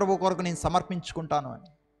యేసు ప్రభు కొరకు నేను సమర్పించుకుంటాను అని.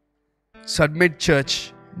 Submit, church.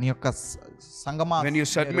 నీ యొక్క సంగమా When you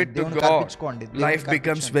submit to దేవునికి God, అర్పించుకోండి. దేవునికి life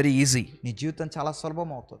becomes అర్పించండి. very easy. నీ జీవితం చాలా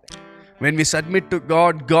సులభం అవుతుంది. When we submit to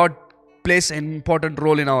God, God plays an important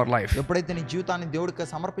role in our life. ఎప్పుడైతే నీ జీవితాన్ని దేవుడికి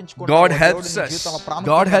సమర్పించుకుంటావో, God దేవుడు helps నీ us. జీవితంలో God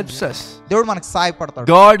ప్రాముఖ్యత helps us. దేవుడు మనకు సహాయపడతాడు.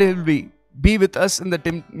 God will be with us in the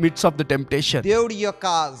midst of the temptation. దేవుడి యొక్క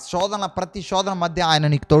శోధన, ప్రతి శోధన మధ్య ఆయన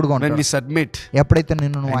నీకు తోడుగా When we ఉంటాడు. submit, ఎప్పుడైతే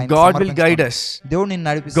నిన్ను and ఆయన God will guide us. దేవుడు నిన్ను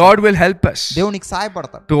నడిపిస్తాడు. God will help us దేవుడు నీకు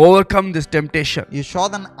సహాయపడతాడు to overcome this temptation. ఈ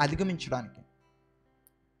శోధన అధిగమించడానికి.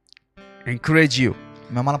 Encourage you.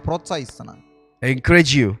 మిమ్మల్ని ప్రోత్సహిస్తున్నాను.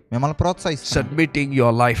 Encourage you. మిమ్మల్ని ప్రోత్సహిస్తున్నాను Submitting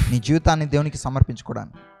your life. నీ జీవితాన్ని దేవునికి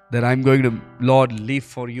సమర్పించుకోవడానికి. That I'm going to, Lord, live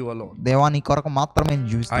for you alone. దేవా నీ కొరకు మాత్రమే నేను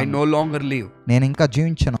I జీవిస్తాను. no longer live. నేను ఇంకా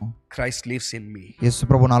జీవించను. Christ lives in me. యేసు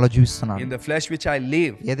ప్రభు నాలో జీవిస్తున్నాడు. In the flesh which I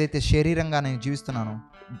live, ఏదైతే శరీరంగా నేను జీవిస్తున్నానో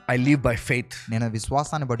I live by faith. నేను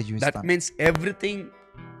విశ్వాసాన్ని బట్టి That జీవిస్తాను. means everything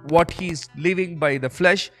what he is living by the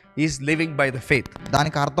flesh, he is living by the faith.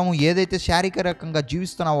 దానికి అర్థం ఏదైతే శారీరకంగా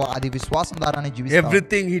జీవిస్తున్నావో అది విశ్వాసం ద్వారానే జీవిస్తావు.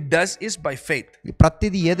 Everything he does is by faith.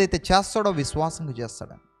 ప్రతిదీ ఏదైతే చేస్తాడో విశ్వాసంగా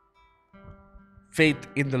చేస్తాడు. Faith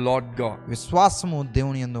in the Lord God. విశ్వాసము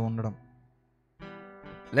దేవుని యందు ఉండడం.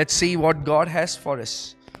 Let's see what God has for us.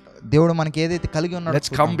 దేవుడు మనకి ఏదైతే కలిగి ఉన్నాడో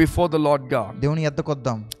Let's come before the Lord God, దేవుని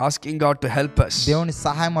యొద్దకొద్దాం. asking God to help us. దేవుని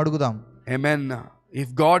సహాయం అడుగుదాం. Amen. If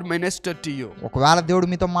God ministered to you ఒకవేళ దేవుడు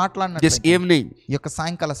మీతో this మాట్లాడినట్లయితే, evening, ఈ యొక్క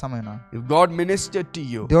సాయంకాల సమయంలో if God ministered to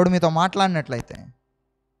you, దేవుడు మీతో మాట్లాడినట్లయితే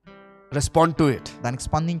respond to it. దానికి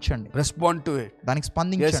స్పందించండి. Respond to it. దానికి Yes,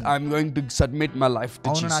 స్పందించండి. I'm going to submit my life to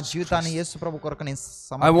అవును, నా Jesus జీవితాన్ని Christ. యేసు ప్రభు కొరకు నేను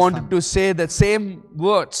I wanted సమర్పిస్తాను. to say the same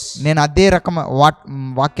words నేను అదే రకం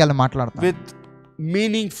వాక్యాలు మాట్లాడతాను. with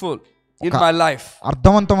meaningful, in my life.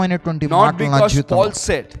 అర్థవంతమైనటువంటి Not మాటలు నా because జీవితంలో. Paul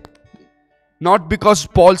said. Not because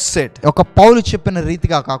Paul said. ఒక పౌలు చెప్పిన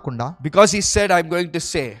రీతిగా కాకుండా, Because he said, I'm going to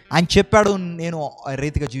say. ఆయన చెప్పాడు నేను ఆ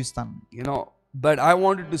రీతిగా జీవిస్తాను. You know, but I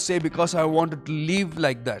wanted to say because I wanted to live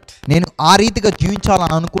like that. నేను ఆ రీతిగా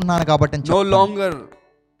జీవించాలని అనుకున్నాను కాబట్టి అని No చెప్తాను. longer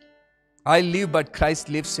I live, but Christ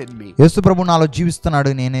lives in me. యేసు ప్రభు నాలో జీవిస్తున్నాడు,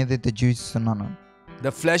 నేను ఏదైతే జీవిస్తున్నాను,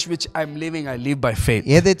 The flesh which I'm living, I live by faith.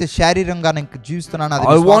 ఏదైతే శారీరంగా నేను జీవిస్తున్నానో అది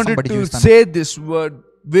I విశ్వాసం wanted బట్టి to జీవిస్తాను. say this word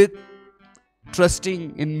with trusting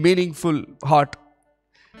in meaningful heart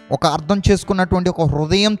ఒక అర్థం చేసుకున్నటువంటి ఒక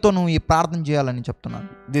హృదయంతో నువ్వు ఈ ప్రార్థన చేయాలని చెప్తున్నాను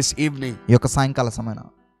this evening. ఈ యొక్క సాయంకాల సమయంలో.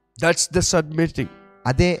 That's the submitting.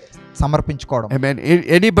 అదే సమర్పించుకోవడం. Amen.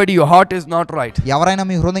 Anybody, your heart is not right, ఎవరైనా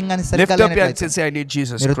మీ హృదయం గాని lift సరిగ్గా up your hands లేనట్లయితే and say, I need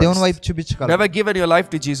Jesus మీరు దేవుని Christ. వైపు చూపించగలరు. Never given your life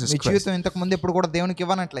to Jesus me Christ. జీవితం ఇంతకు ముందు ఎప్పుడు కూడా దేవునికి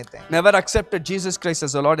ఇవ్వనట్లయితే, Never accepted Jesus Christ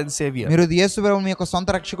as a Lord and Savior. మీరు యేసు ప్రభువుని మీ యొక్క సొంత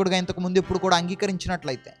రక్షకుడిగా ఇంతకు ముందు ఎప్పుడు కూడా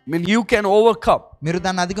అంగీకరించినట్లయితే, I mean, you can overcome మీరు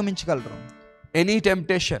దాన్ని అధిగమించగలరు. any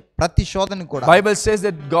temptation. ప్రతి శోధన కూడా Bible says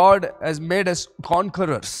that God has made us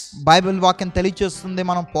conquerors. Bible వాక్యం తెలియజేస్తుంది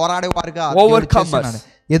మనం పోరాడే వారిగా, Overcomers.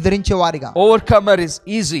 ఎదిరించే వారిగా. Overcomer is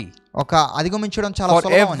easy ఒక అధిగమించడం చాలా for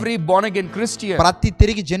సులభం. every born again Christian ప్రతి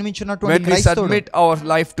తిరిగి జన్మించినటువంటి when we క్రైస్తవుడు submit our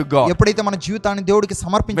life to God. ఎప్పుడైతే మన జీవితాన్ని దేవుడికి When we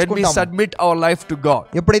సమర్పించుకుంటామో, submit our life to God.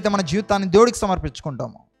 ఎప్పుడైతే మన జీవితాన్ని దేవుడికి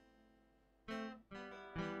సమర్పించుకుంటామో,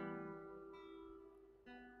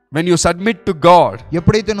 When you submit to God,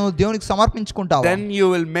 ఎప్పుడైతే నువ్వు దేవునికి సమర్పించుకుంటావో, then you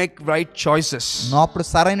will make right choices నువ్వు అప్పుడు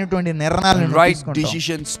సరైనటువంటి నిర్ణయాలను and నువ్వు right తీసుకుంటావు.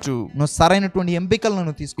 decisions నువ్వు సరైనటువంటి ఎంపికలను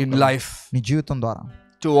నువ్వు in తీసుకుంటావు life నీ జీవితం ద్వారా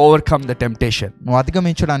to overcome the temptation. నువ్వు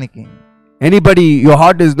అధిగమించడానికి. Anybody, your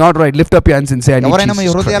heart is not right, lift up your hands and say, I need ఎవరైనా మీ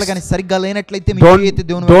Jesus హృదయాలు Christ. కానీ సరిగ్గా లేనట్లయితే మీ చేతి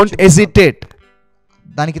దేవుని వైపు Don't చూపించండి. hesitate.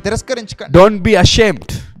 దానికి తిరస్కరించకండి. Don't be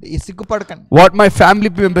ashamed ఈ సిగ్గుపడకండి. what my family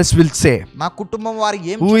members will say. నా కుటుంబం వారు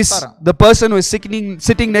ఏం Who is చెప్తారు? the person who is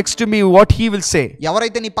sitting next to me, what he will say,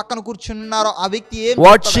 ఎవరైతే నీ పక్కన కూర్చున్నారో ఆ వ్యక్తి ఏం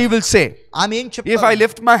what చెప్తాడు? she will say. ఆమె ఏం If చెప్తారు? I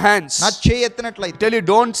lift my hands, నా చేయి ఎత్తినట్లయితే tell you,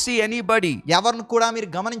 don't see anybody. ఎవరిని కూడా మీరు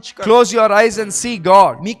గమనించకండి. Close your eyes and see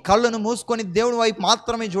God. మీ కళ్ళను మూసుకొని దేవుని వైపు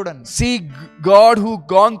మాత్రమే చూడండి. See God who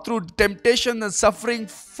gone through temptation and suffering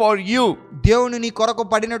for you, దేవుని నీ కొరకు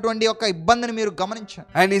పడినటువంటి ఒక ఇబ్బందిని మీరు గమనించండి.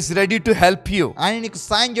 and is ready to help you. ఆయన నీకు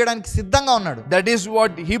సాయం చేయడానికి సిద్ధంగా ఉన్నాడు. That is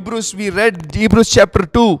what Hebrews, we read Hebrews chapter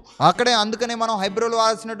 2, అక్కడే అందుకనే మనం హైబ్రూలో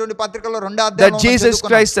రాసినటువంటి పత్రికలో 2వ that అధ్యాయంలో మనం Jesus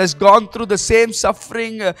చదువుకున్నాం. Christ has gone through the same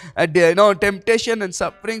suffering, temptation and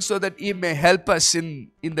suffering, so that he may help us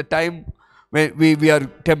in the time when we are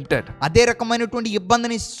tempted. అదే రకమైనటువంటి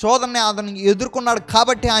ఇబ్బందిని శోధనని అతను ఎదుర్కొన్నాడు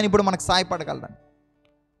కాబట్టి ఆయన ఇప్పుడు మనకు సహాయపడగలడు.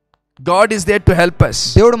 God is there to help us.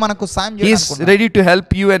 దేవుడు మనకు సాయం He is చేయడానికి ready to help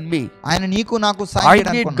you and me. ఆయన నీకు నాకు సాయం I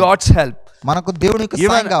చేయడానికి need ఉన్నాడు. God's help. మనకు దేవుని యొక్క సాయం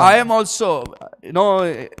Even I కావాలి. am also,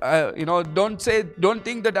 don't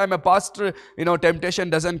think that I'm a pastor, temptation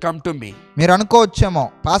doesn't come to me. మీరు అనుకోవచ్చేమో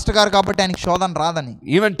పాస్టర్ గారు కాబట్టి ఆయనకి శోధన రాదని.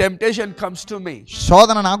 Even temptation comes to me.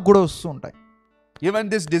 శోధన నాకు కూడా వస్తూ ఉంటాయి. Even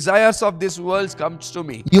these desires of this world comes to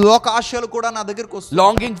me. ఈ లోక ఆశలు కూడా నా దగ్గరికి వస్తాయి.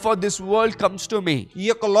 Longing for this world comes to me. ఈ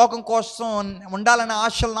యొక్క లోకం కోసం ఉండాలనే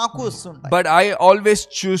ఆశలు నాకు వస్తుంటాయి. But I always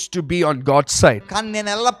choose to be on God's side. కానీ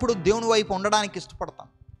నేను ఎల్లప్పుడూ దేవుని వైపు ఉండడానికి ఇష్టపడతాను.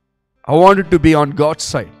 I wanted to be on God's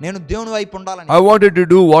side. నేను దేవుని వైపు ఉండాలని. I wanted to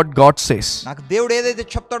do what God says. నాకు దేవుడు ఏదైతే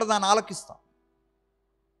చెప్తాడో దాన్ని ఆలకిస్తాను.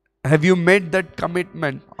 Have you made that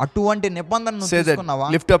commitment? అటువంటి నిబంధనను Say that. తీసుకున్నావా?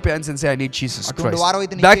 Lift up your hands and say, I need Jesus అటువంటి Christ.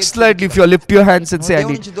 వారైతే నీ Backslide, if you lift your hands and say, I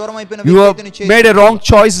దేవుని need. నుంచి దూరం అయిపోయిన You వ్యక్తి have అయితే నీ made a wrong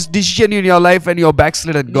choice, decision in your life, and you're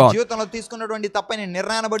backslidden నీ God. జీవితంలో తీసుకున్నటువంటి తప్పైన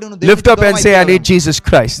నిర్ణయాన్ని బట్టి నువ్వు Lift up and say, I need Jesus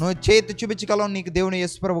Christ. నువ్వు చేతి చూపించగలవు, నీకు దేవుని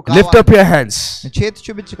యేసు ప్రభు Lift కావాలి. up your hands. నువ్వు చేతి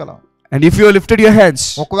చూపించగలవు. And if you have lifted your hands,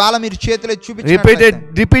 ఒకవేళ మీరు చేతులు చూపించినట్లయితే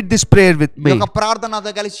repeat this prayer with ఈ me. యొక్క ప్రార్థన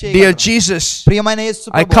నాతో కలిసి Dear చేయగలరు. Jesus, ప్రియమైన యేసు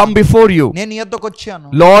I ప్రభువా, come before you. నేను నీ యొద్దకు వచ్చాను.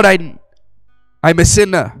 Lord, I'm a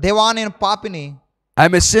sinner. దేవా నేను పాపిని.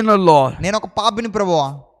 I'm a sinner, Lord. నేను ఒక పాపిని ప్రభువా.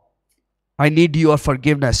 I need your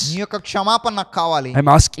forgiveness. నీ యొక్క క్షమాపణ నాకు కావాలి. I'm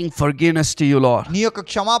asking forgiveness to you, Lord. నీ యొక్క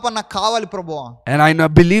క్షమాపణ నాకు కావాలి ప్రభువా. And I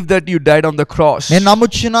believe that you died on the cross. నేను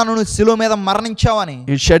నమ్ముచున్నాను నువ్వు శిలువ మీద మరణించావని.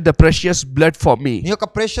 You shed the precious blood for నీ me యొక్క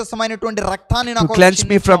ప్రెషియస్మైనటువంటి రక్తాన్ని to నాకు cleanse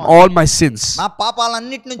me from all my sins. నా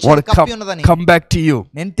పాపాలన్నిటి నుంచి Want to కప్పి ఉన్నదని. come back to you.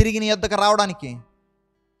 నేను తిరిగి నీ యొద్దకు రావడానికి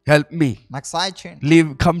Help me. నాకు సహాయం చేయండి.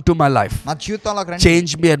 Come to my life. నా జీవితంలోకి రండి.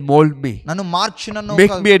 Change me and mold me. నన్ను మార్చి నన్ను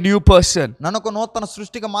Make me a new person. నన్ను ఒక నూతన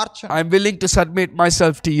సృష్టిగా మార్చండి. I'm willing to submit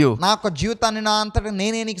myself to you. నా యొక్క జీవితాన్ని నా అంతటా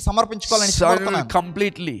నేనే నీకు సమర్పించుకోవాలని ఇష్టపడుతున్నాను.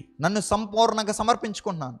 Completely. నన్ను సంపూర్ణంగా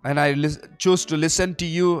సమర్పించుకుంటున్నాను. And I choose to listen to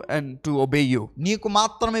you and to obey you. నీకు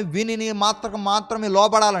మాత్రమే విని నీ మాత్రమే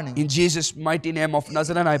లోబడాలని. In Jesus' mighty name of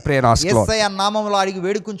Nazareth, I pray and ask, Lord. యేసయ్య నామములో అడిగి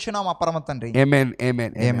వేడుకుంటున్నాము మా పరమ తండ్రి. Amen,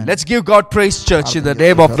 amen, amen. Let's give God praise, church, in the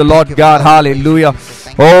name of the Lord God. Hallelujah.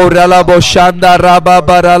 Oh, Ralabo Shanda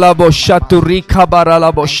Rababa Ralabo Shaturika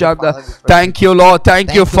Baralabo Shanda. Thank you, Lord.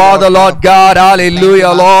 Thank you, Father, Lord God.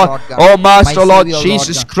 Hallelujah, Lord. Oh, Master, Lord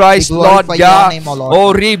Jesus Christ, Lord God. Oh,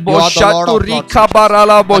 Ribo Shaturika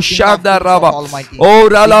Baralabo Shanda Raba. Oh,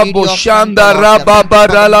 Ralabo Shanda Rababa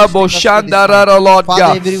Ralabo Shanda Rara, Lord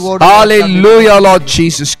God. Hallelujah, Lord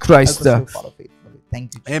Jesus Christ. Thank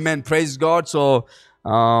you. Amen. Praise God. So,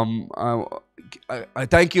 I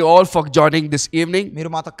thank you all for joining this evening. మీరు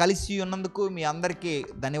మాతో కలిసి ఉన్నందుకు మీ అందరికీ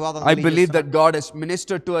ధన్యవాదాలు I believe that తెలియజేస్తున్నాను. God has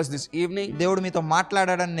ministered to us this evening. దేవుడు మీతో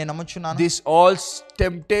మాట్లాడాడని నేను నమ్ముచున్నాను. This all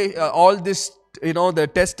this, the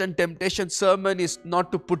test and temptation sermon is not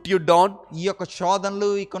to put you down, ఈ యొక్క శోధనలు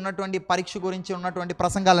ఇక ఉన్నటువంటి పరీక్ష గురించి ఉన్నటువంటి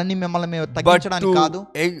ప్రసంగాలన్నీ మిమ్మల్ని మేము but తగ్గించడానికి కాదు,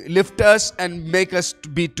 to lift us and make us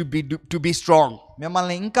to be strong.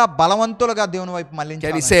 మిమ్మల్ని ఇంకా బలవంతులుగా దేవుని వైపు Can you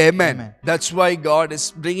మళ్ళించాలి. say amen? That's why God is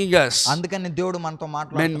bringing us. అందుకని దేవుడు మనతో When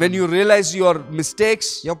మాట్లాడుతున్నాడు. you realize your mistakes,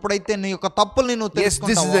 ఎప్పుడైతే నీ యొక్క తప్పుల్ని నువ్వు yes, this is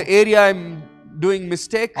తెలుసుకుంటావో, the area I'm doing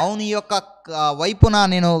mistake. అవును ఈ యొక్క వైపున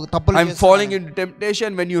నేను తప్పులు I'm falling into temptation.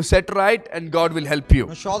 When you set right, and God will help you.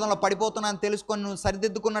 నువ్వు శోధనలో పడిపోతున్నాను తెలుసుకొని నువ్వు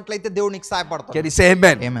సరిదిద్దుకున్నట్లయితే దేవుడు నీకు సహాయపడతాడు. Can you say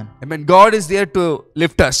amen? Amen. Amen. God is there to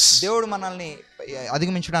lift us. దేవుడు మనల్ని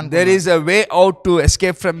అధిగమించడానికి There is a way out to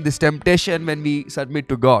escape from this temptation when we submit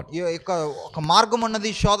to God. ఈ యొక్క ఒక మార్గం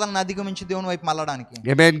ఉన్నది శోధనను అధిగమించి దేవుని వైపు మళ్ళడానికి.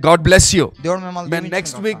 Amen. God bless you. దేవుడు మిమ్మల్ని Amen.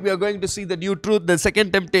 Next week we are going to see the new truth, the second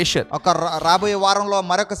temptation. ఒక రాబోయే వారంలో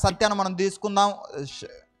మరొక సత్యాన్ని మనం తీసుకుందాం.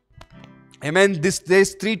 Amen.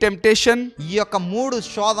 There's three temptation. ఈ యొక్క మూడు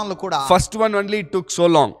శోధనలు కూడా First one only took so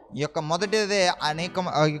long. ఈ యొక్క మొదటిదే ఎక్కువ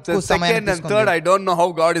The సమయం second and third, I don't know how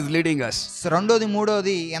God is leading us. రెండోది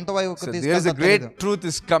మూడోది ఎంత వైపు So there is a great truth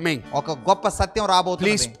is coming. ఒక గొప్ప సత్యం Please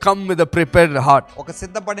రాబోతుంది. come with a prepared heart. ఒక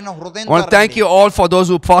సిద్ధపడిన హృదయం. I want to thank you all for those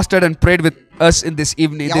who fasted and prayed with us in this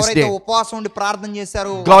evening, this ఎవరైతే day. ఉపవాసం ఉండి ప్రార్థన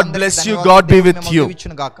చేశారు, God bless you. God be with you.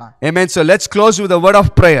 Amen. So let's close with a word of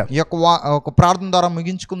prayer. ఈ యొక్క ఒక ప్రార్థన ద్వారా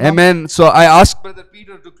ముగించుకుందాం. Amen. So I ask Brother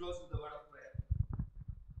Peter to close with a word of prayer.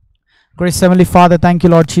 Gracious Heavenly Father, thank you,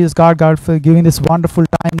 Lord Jesus, God, for giving this wonderful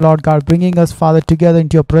time, Lord God, bringing us, Father, together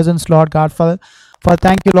into your presence, Lord God, Father.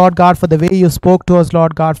 Thank you, Lord God, for the way you spoke to us,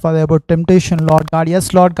 Lord God, Father, about temptation, Lord God. Yes,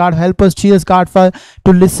 Lord God, help us, Jesus, God, Father,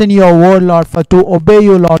 to listen your word, Lord, for to obey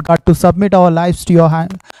you, Lord God, to submit our lives to your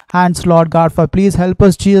hands, Lord God, for please help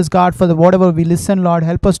us, Jesus, God, for the whatever we listen, Lord,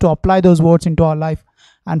 help us to apply those words into our life.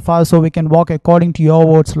 And Father, so we can walk according to your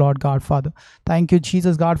words, Lord God, Father. Thank you,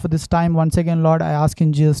 Jesus, God, for this time. Once again, Lord, I ask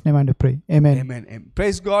in Jesus' name and I pray. Amen. Amen. Amen.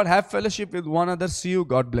 Praise God. Have fellowship with one another. See you.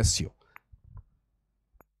 God bless you.